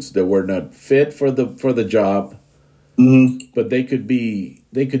dudes that were not fit for the job, but they could be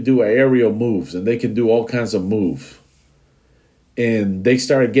could do aerial moves and they could do all kinds of moves. And they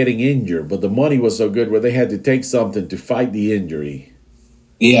started getting injured, but the money was so good where they had to take something to fight the injury.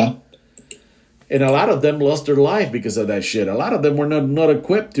 Yeah. And a lot of them lost their life because of that shit. A lot of them were not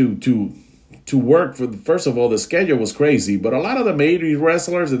equipped to work for. First of all, the schedule was crazy, but a lot of them 80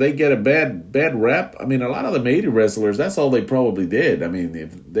 wrestlers, did they get a bad rep? I mean, a lot of them 80 wrestlers, that's all they probably did. I mean,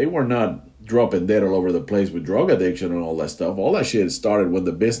 if they were not dropping dead all over the place with drug addiction and all that stuff, all that shit started when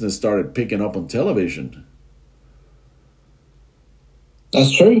the business started picking up on television.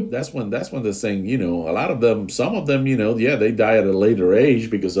 That's true. That's when this thing, you know, a lot of them, some of them, you know, yeah, they die at a later age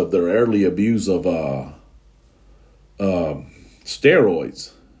because of their early abuse of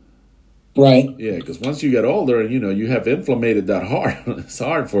steroids. Right. Yeah, because once you get older and, you know, you have inflamed that heart, it's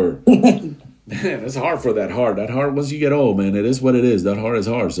hard for, man, it's hard for that heart. That heart, once you get old, man, it is what it is. That heart is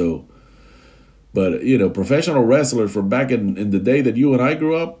hard. So, but, you know, professional wrestlers from back in the day that you and I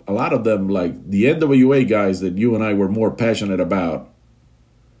grew up, a lot of them, like the NWA guys that you and I were more passionate about,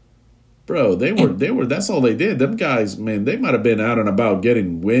 bro, they were, that's all they did. Them guys, man, they might have been out and about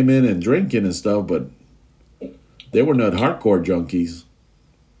getting women and drinking and stuff, but they were not hardcore junkies.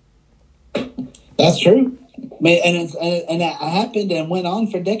 That's true. I mean, and it happened and went on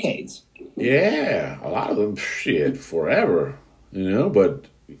for decades. Yeah, a lot of them, shit, forever, you know, but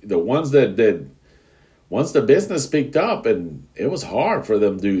the ones that once the business picked up, and it was hard for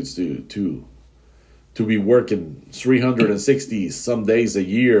them dudes to be working 360 some days a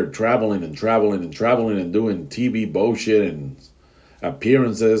year, traveling and doing TV bullshit and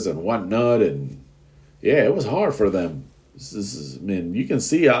appearances and whatnot. And yeah, it was hard for them. I mean, you can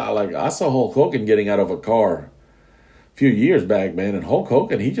see, I saw Hulk Hogan getting out of a car a few years back, man. And Hulk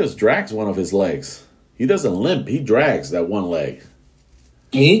Hogan, he just drags one of his legs. He doesn't limp. He drags that one leg.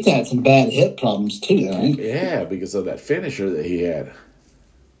 He's had some bad hip problems too, right? Yeah, because of that finisher that he had.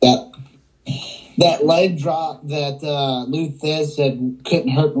 That leg drop that Lou Thesz said couldn't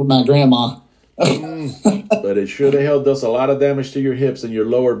hurt with my grandma. But it sure the hell does a lot of damage to your hips and your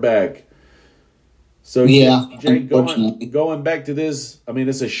lower back. So yeah, Jay, going back to this, I mean,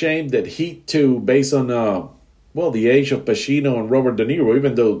 it's a shame that Heat 2, based on the age of Pacino and Robert De Niro,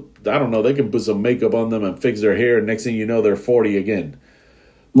 even though, I don't know, they can put some makeup on them and fix their hair, and next thing you know, they're 40 again.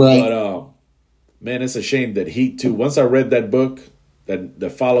 Right. But man, it's a shame that Heat 2. Once I read that book, that the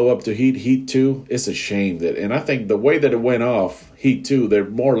follow-up to Heat 2, it's a shame that, and I think the way that it went off, Heat 2, they're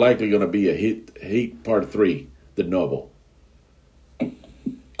more likely going to be a Heat Part 3, the novel.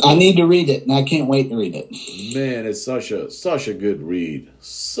 I need to read it, and I can't wait to read it. Man, it's such a good read.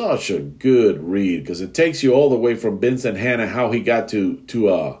 Such a good read, because it takes you all the way from Vincent Hanna, how he got to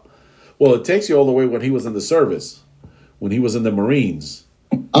it takes you all the way when he was in the service, when he was in the Marines.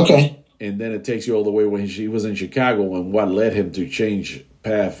 Okay. And then it takes you all the way when he was in Chicago and what led him to change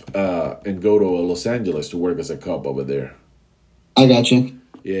path and go to Los Angeles to work as a cop over there. I got you.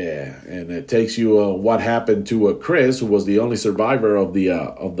 Yeah, and it takes you what happened to Chris, who was the only survivor of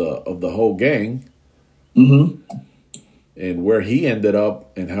the whole gang, and where he ended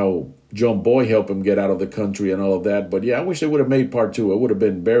up, and how John Boy helped him get out of the country and all of that. But yeah, I wish they would have made part 2. It would have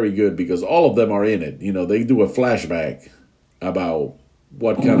been very good because all of them are in it. You know, they do a flashback about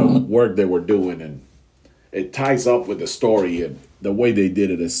what kind of work they were doing, and it ties up with the story, and the way they did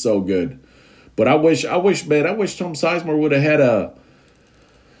it is so good. But I wish Tom Sizemore would have had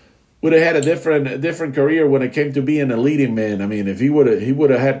a different career when it came to being a leading man. I mean, if he would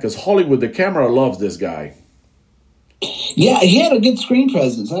have had, because Hollywood, the camera loves this guy. Yeah, he had a good screen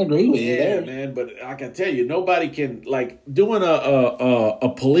presence. I agree with you. Yeah, man. But I can tell you, nobody can, like, doing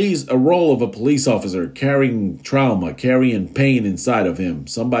a role of a police officer, carrying trauma, carrying pain inside of him.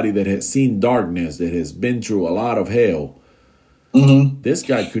 Somebody that has seen darkness, that has been through a lot of hell. Mm-hmm. This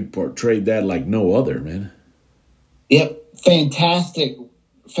guy could portray that like no other, man. Yep, fantastic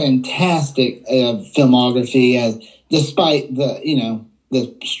filmography. Despite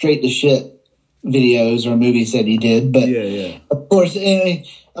the straight to shit videos or movies that he did, but yeah. Of course,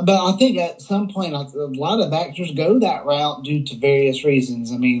 but I think at some point a lot of actors go that route due to various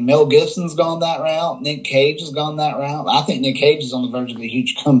reasons. I mean, Mel Gibson's gone that route. Nick Cage has gone that route. I think Nick Cage is on the verge of a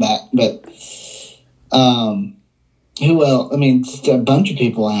huge comeback, but who else? I mean, just a bunch of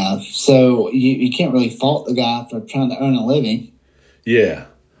people have. So you can't really fault the guy for trying to earn a living. Yeah.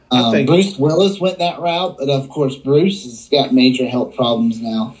 I think Bruce Willis went that route, but of course Bruce has got major health problems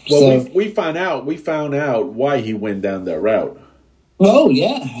now. Well, we found out why he went down that route. Oh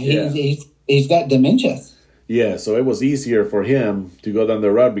yeah, he's got dementia. Yeah, so it was easier for him to go down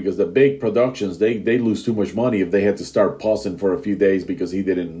the route because the big productions they lose too much money if they had to start pausing for a few days because he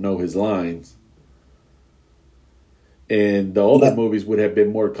didn't know his lines. And the other movies would have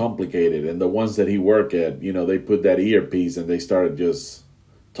been more complicated. And the ones that he worked at, you know, they put that earpiece and they started just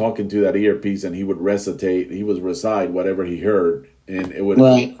talking to that earpiece, and he would recite whatever he heard, and it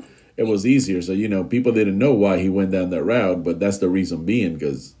was easier. So, you know, people didn't know why he went down that route, but that's the reason being,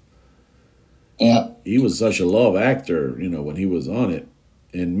 because he was such a love actor, you know, when he was on it.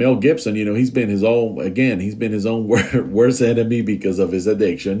 And Mel Gibson, you know, he's been his own worst enemy because of his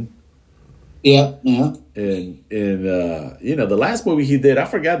addiction. Yeah. And you know, the last movie he did, I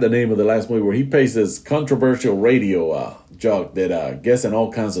forgot the name of the last movie, where he plays this controversial radio jock that gets in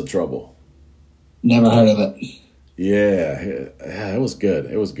all kinds of trouble. Never heard of it. Yeah, it was good.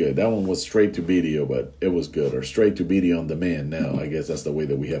 It was good. That one was straight to video, but it was good. Or straight to video on demand now. I guess that's the way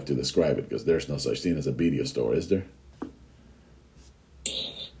that we have to describe it, because there's no such thing as a video store, is there?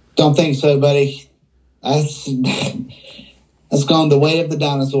 Don't think so, buddy. That's gone the way of the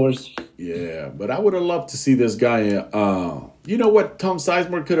dinosaurs. Yeah, but I would have loved to see this guy. You know what Tom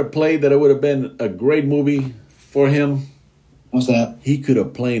Sizemore could have played that it would have been a great movie for him? What's that? He could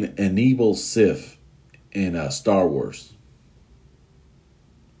have played an evil Sith in Star Wars.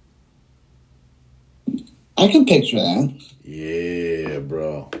 I can picture that. Yeah,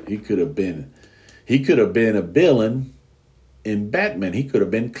 bro. He could have been a villain in Batman. He could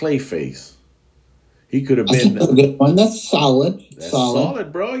have been Clayface. He could have been a good one. That's solid. That's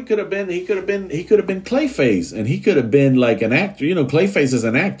solid, bro. He could have been Clayface, and he could have been like an actor. You know, Clayface is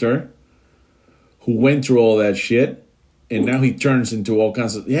an actor who went through all that shit, and now he turns into all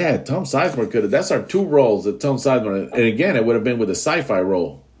kinds of. Yeah, Tom Sizemore could have. That's our two roles that Tom Sizemore. And again, it would have been with a sci-fi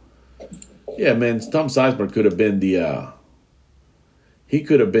role. Yeah, man, Tom Sizemore could have been the. He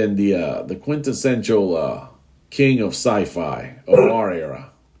could have been the quintessential king of sci-fi of our era.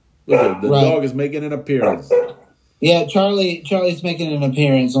 Look, the dog is making an appearance. Yeah, Charlie's making an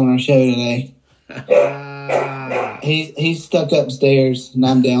appearance on our show today. He's stuck upstairs and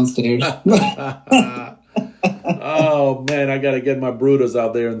I'm downstairs. Oh man, I gotta get my brooders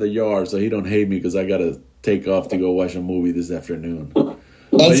out there in the yard so he don't hate me because I gotta take off to go watch a movie this afternoon.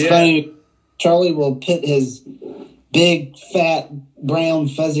 That's funny. Charlie will put his big, fat, brown,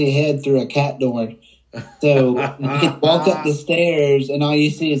 fuzzy head through a cat door. So you can walk up the stairs and all you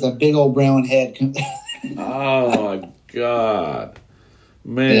see is a big old brown head. Oh my God,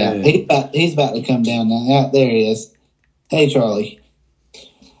 man! Yeah, he's about to come down now. Yeah, there he is. Hey, Charlie.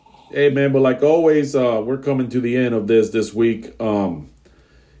 Hey, man! But like always, we're coming to the end of this week, and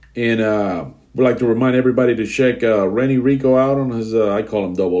we'd like to remind everybody to check Rennie Rico out on his. I call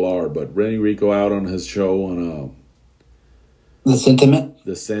him Double R, but Rennie Rico out on his show on The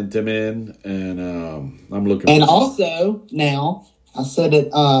Sentiment, and I'm looking. And also now, I said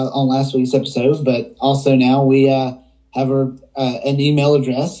it on last week's episode, but also now we have an email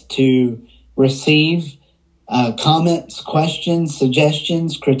address to receive comments, questions,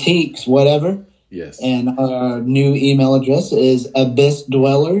 suggestions, critiques, whatever. Yes. And our new email address is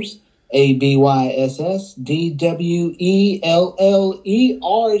abyssdwellers,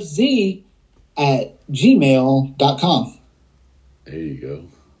 ABYSSDWELLERZ @gmail.com. There you go.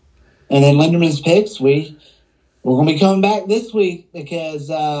 And then Linderman's Picks, we're going to be coming back this week because,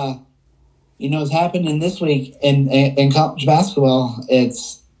 you know what's happening this week in college basketball.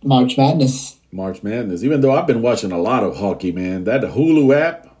 It's March Madness. March Madness. Even though I've been watching a lot of hockey, man. That Hulu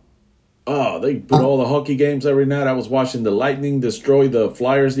app, they put all the hockey games every night. I was watching the Lightning destroy the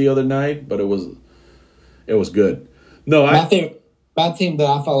Flyers the other night, but it was good. No, my team that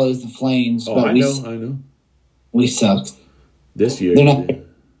I follow is the Flames. Oh, I know. We suck. This year. They're not.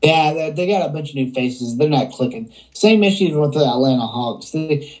 Yeah, they got a bunch of new faces. They're not clicking. Same issues with the Atlanta Hawks.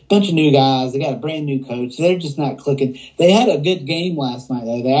 Bunch of new guys. They got a brand new coach. They're just not clicking. They had a good game last night,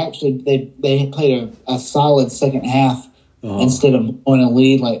 though. They played a solid second half instead of blowing a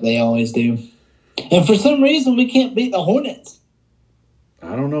lead like they always do. And for some reason, we can't beat the Hornets.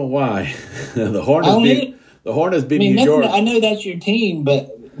 I don't know why. The Hornets beat New York. I know that's your team,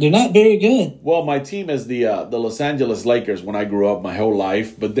 but they're not very good. Well, my team is the Los Angeles Lakers when I grew up my whole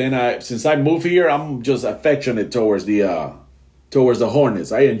life. But then since I moved here, I'm just affectionate towards the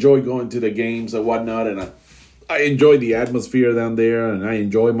Hornets. I enjoy going to the games and whatnot, and I enjoy the atmosphere down there, and I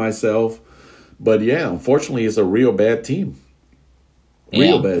enjoy myself. But yeah, unfortunately, it's a real bad team.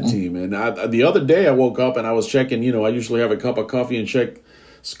 Bad team. And the other day I woke up and I was checking, I usually have a cup of coffee and check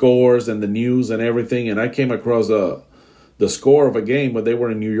scores and the news and everything. And I came across the score of a game when they were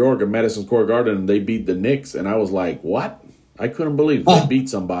in New York at Madison Square Garden and they beat the Knicks. And I was like, what? I couldn't believe they beat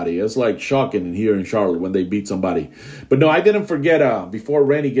somebody. It's like shocking in here in Charlotte when they beat somebody. But no, I didn't forget, before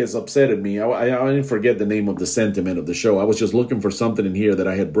Randy gets upset at me, I didn't forget the name of the sentiment of the show. I was just looking for something in here that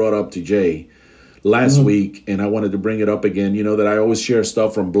I had brought up to Jay last week, and I wanted to bring it up again. You know that I always share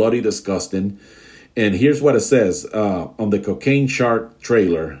stuff from Bloody Disgusting. And here's what it says on the Cocaine Shark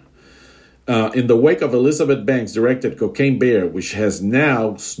trailer. In the wake of Elizabeth Banks' directed Cocaine Bear, which has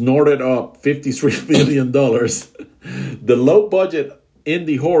now snorted up $53 million, the low-budget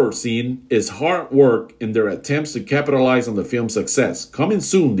indie horror scene is hard work in their attempts to capitalize on the film's success. Coming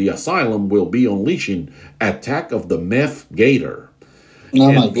soon, the Asylum will be unleashing Attack of the Meth Gator.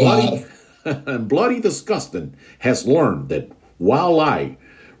 Oh, my God. And Bloody Disgusting has learned that Wildlife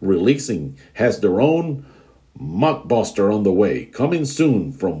Releasing has their own muckbuster on the way. Coming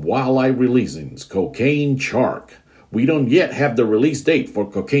soon from Wildlife Releasing's Cocaine Shark. We don't yet have the release date for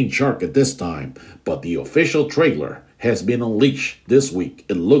Cocaine Shark at this time, but the official trailer has been unleashed this week.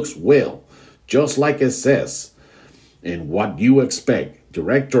 It looks well, just like it says. And what you expect,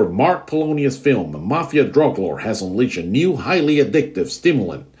 director Mark Polonius' film, Mafia Drug Lord, has unleashed a new highly addictive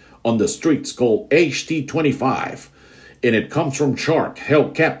stimulant on the streets called HT25. And it comes from Shark,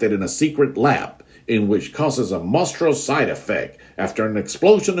 held captive in a secret lab, in which causes a monstrous side effect. After an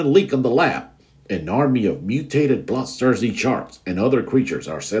explosion and leak in the lab, an army of mutated bloodthirsty sharks and other creatures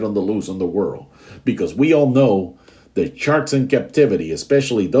are set on the loose in the world. Because we all know that sharks in captivity,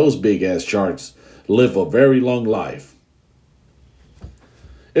 especially those big-ass sharks, live a very long life.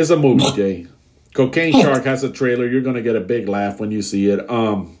 It's a movie, Jay. Cocaine Shark has a trailer. You're going to get a big laugh when you see it.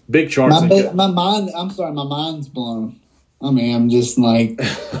 Big sharks. My mind's blown. I mean, I'm just like...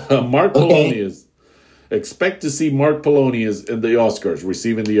 Mark Polonius. Expect to see Mark Polonius in the Oscars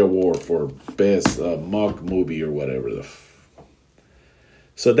receiving the award for best mock movie or whatever.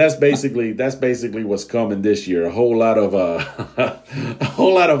 So that's basically what's coming this year. A whole lot of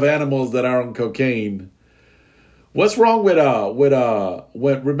animals that are on cocaine. What's wrong with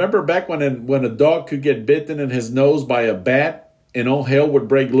remember back when a dog could get bitten in his nose by a bat and all hell would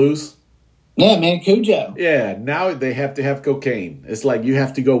break loose? Yeah, man, Cujo. Yeah, now they have to have cocaine. It's like you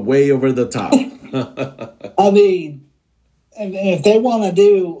have to go way over the top. I mean, if they want to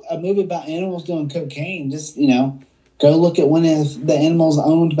do a movie about animals doing cocaine, just, go look at one of the animals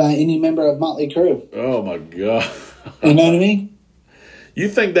owned by any member of Motley Crue. Oh, my God. You know what I mean? You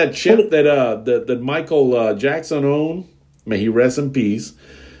think that chip that Michael Jackson owned, may he rest in peace.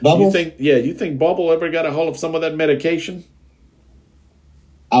 Bubbles? You think Bubble ever got a hold of some of that medication?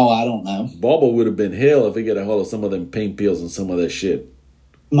 Oh, I don't know. Bubble would have been hell if he got a hold of some of them pain pills and some of that shit.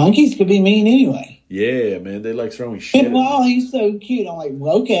 Monkeys could be mean anyway. Yeah, man, they like throwing shit. And wow, he's so cute. I'm like,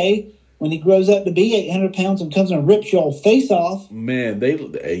 well, okay. When he grows up to be 800 pounds and comes and rips your face off. Man,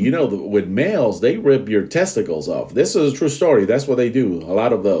 with males, they rip your testicles off. This is a true story. That's what they do. A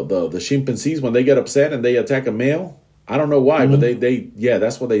lot of the chimpanzees, when they get upset and they attack a male, I don't know why, but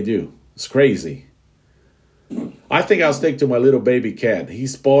that's what they do. It's crazy. I think I'll stick to my little baby cat.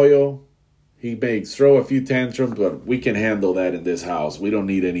 He's spoiled. He may throw a few tantrums, but we can handle that in this house. We don't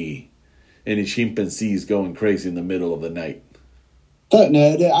need any chimpanzees going crazy in the middle of the night. Fuck no,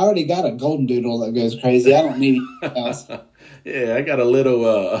 I already got a golden doodle that goes crazy. I don't need anything else. Yeah, I got a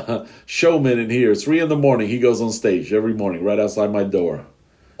little showman in here. It's 3 a.m. He goes on stage every morning right outside my door.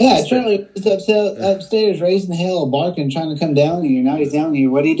 Yeah, Charlie was upstairs raising hell, barking, trying to come down here. Now he's down here.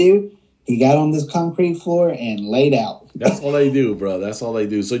 What do? He got on this concrete floor and laid out. That's all they do, bro. That's all they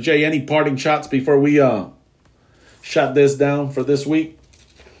do. So, Jay, any parting shots before we shut this down for this week?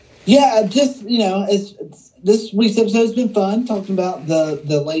 Yeah, just, it's this week's episode has been fun, talking about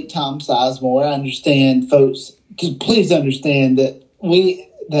the late Tom Sizemore. I understand, folks, just please understand that we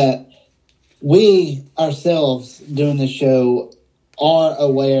ourselves doing the show are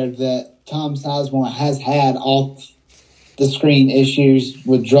aware that Tom Sizemore has had off the screen issues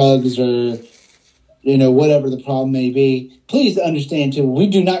with drugs or, whatever the problem may be. Please understand, too, we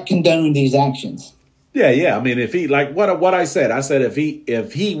do not condone these actions. Yeah. I mean, if he, like what I said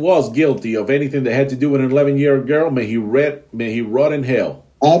if he was guilty of anything that had to do with an 11-year girl, may he rot in hell.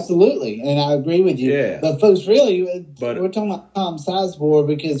 Absolutely, and I agree with you. Yeah. But folks, really, we're talking about Tom Sizemore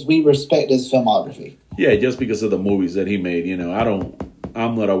because we respect his filmography. Yeah, just because of the movies that he made.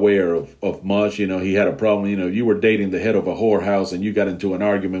 I'm not aware of much. He had a problem. You were dating the head of a whorehouse and you got into an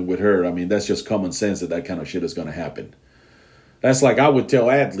argument with her. I mean, that's just common sense that kind of shit is going to happen. That's like I would tell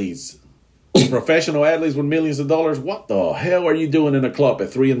athletes, professional athletes with millions of dollars, what the hell are you doing in a club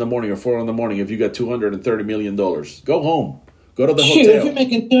at 3 a.m. or 4 a.m. if you got $230 million? Go home. Go to the hotel. If you're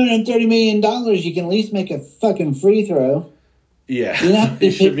making $230 million, you can at least make a fucking free throw. Yeah.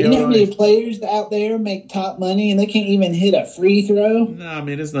 You know how many players out there make top money and they can't even hit a free throw? No, I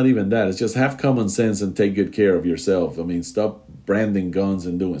mean, it's not even that. It's just have common sense and take good care of yourself. I mean, stop branding guns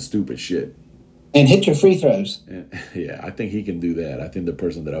and doing stupid shit. And hit your free throws. Yeah, I think he can do that. I think the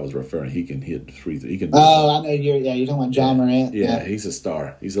person that I was referring, he can hit free throws. He can. I know you're talking about John Morant. Yeah, he's a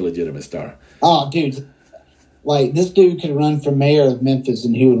star. He's a legitimate star. Oh, dude. Like, this dude could run for mayor of Memphis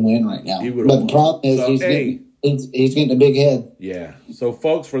and he would win right now. But the problem is he's getting a big head. Yeah. So,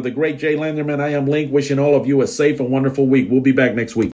 folks, for the great Jay Lenderman, I am Link, wishing all of you a safe and wonderful week. We'll be back next week.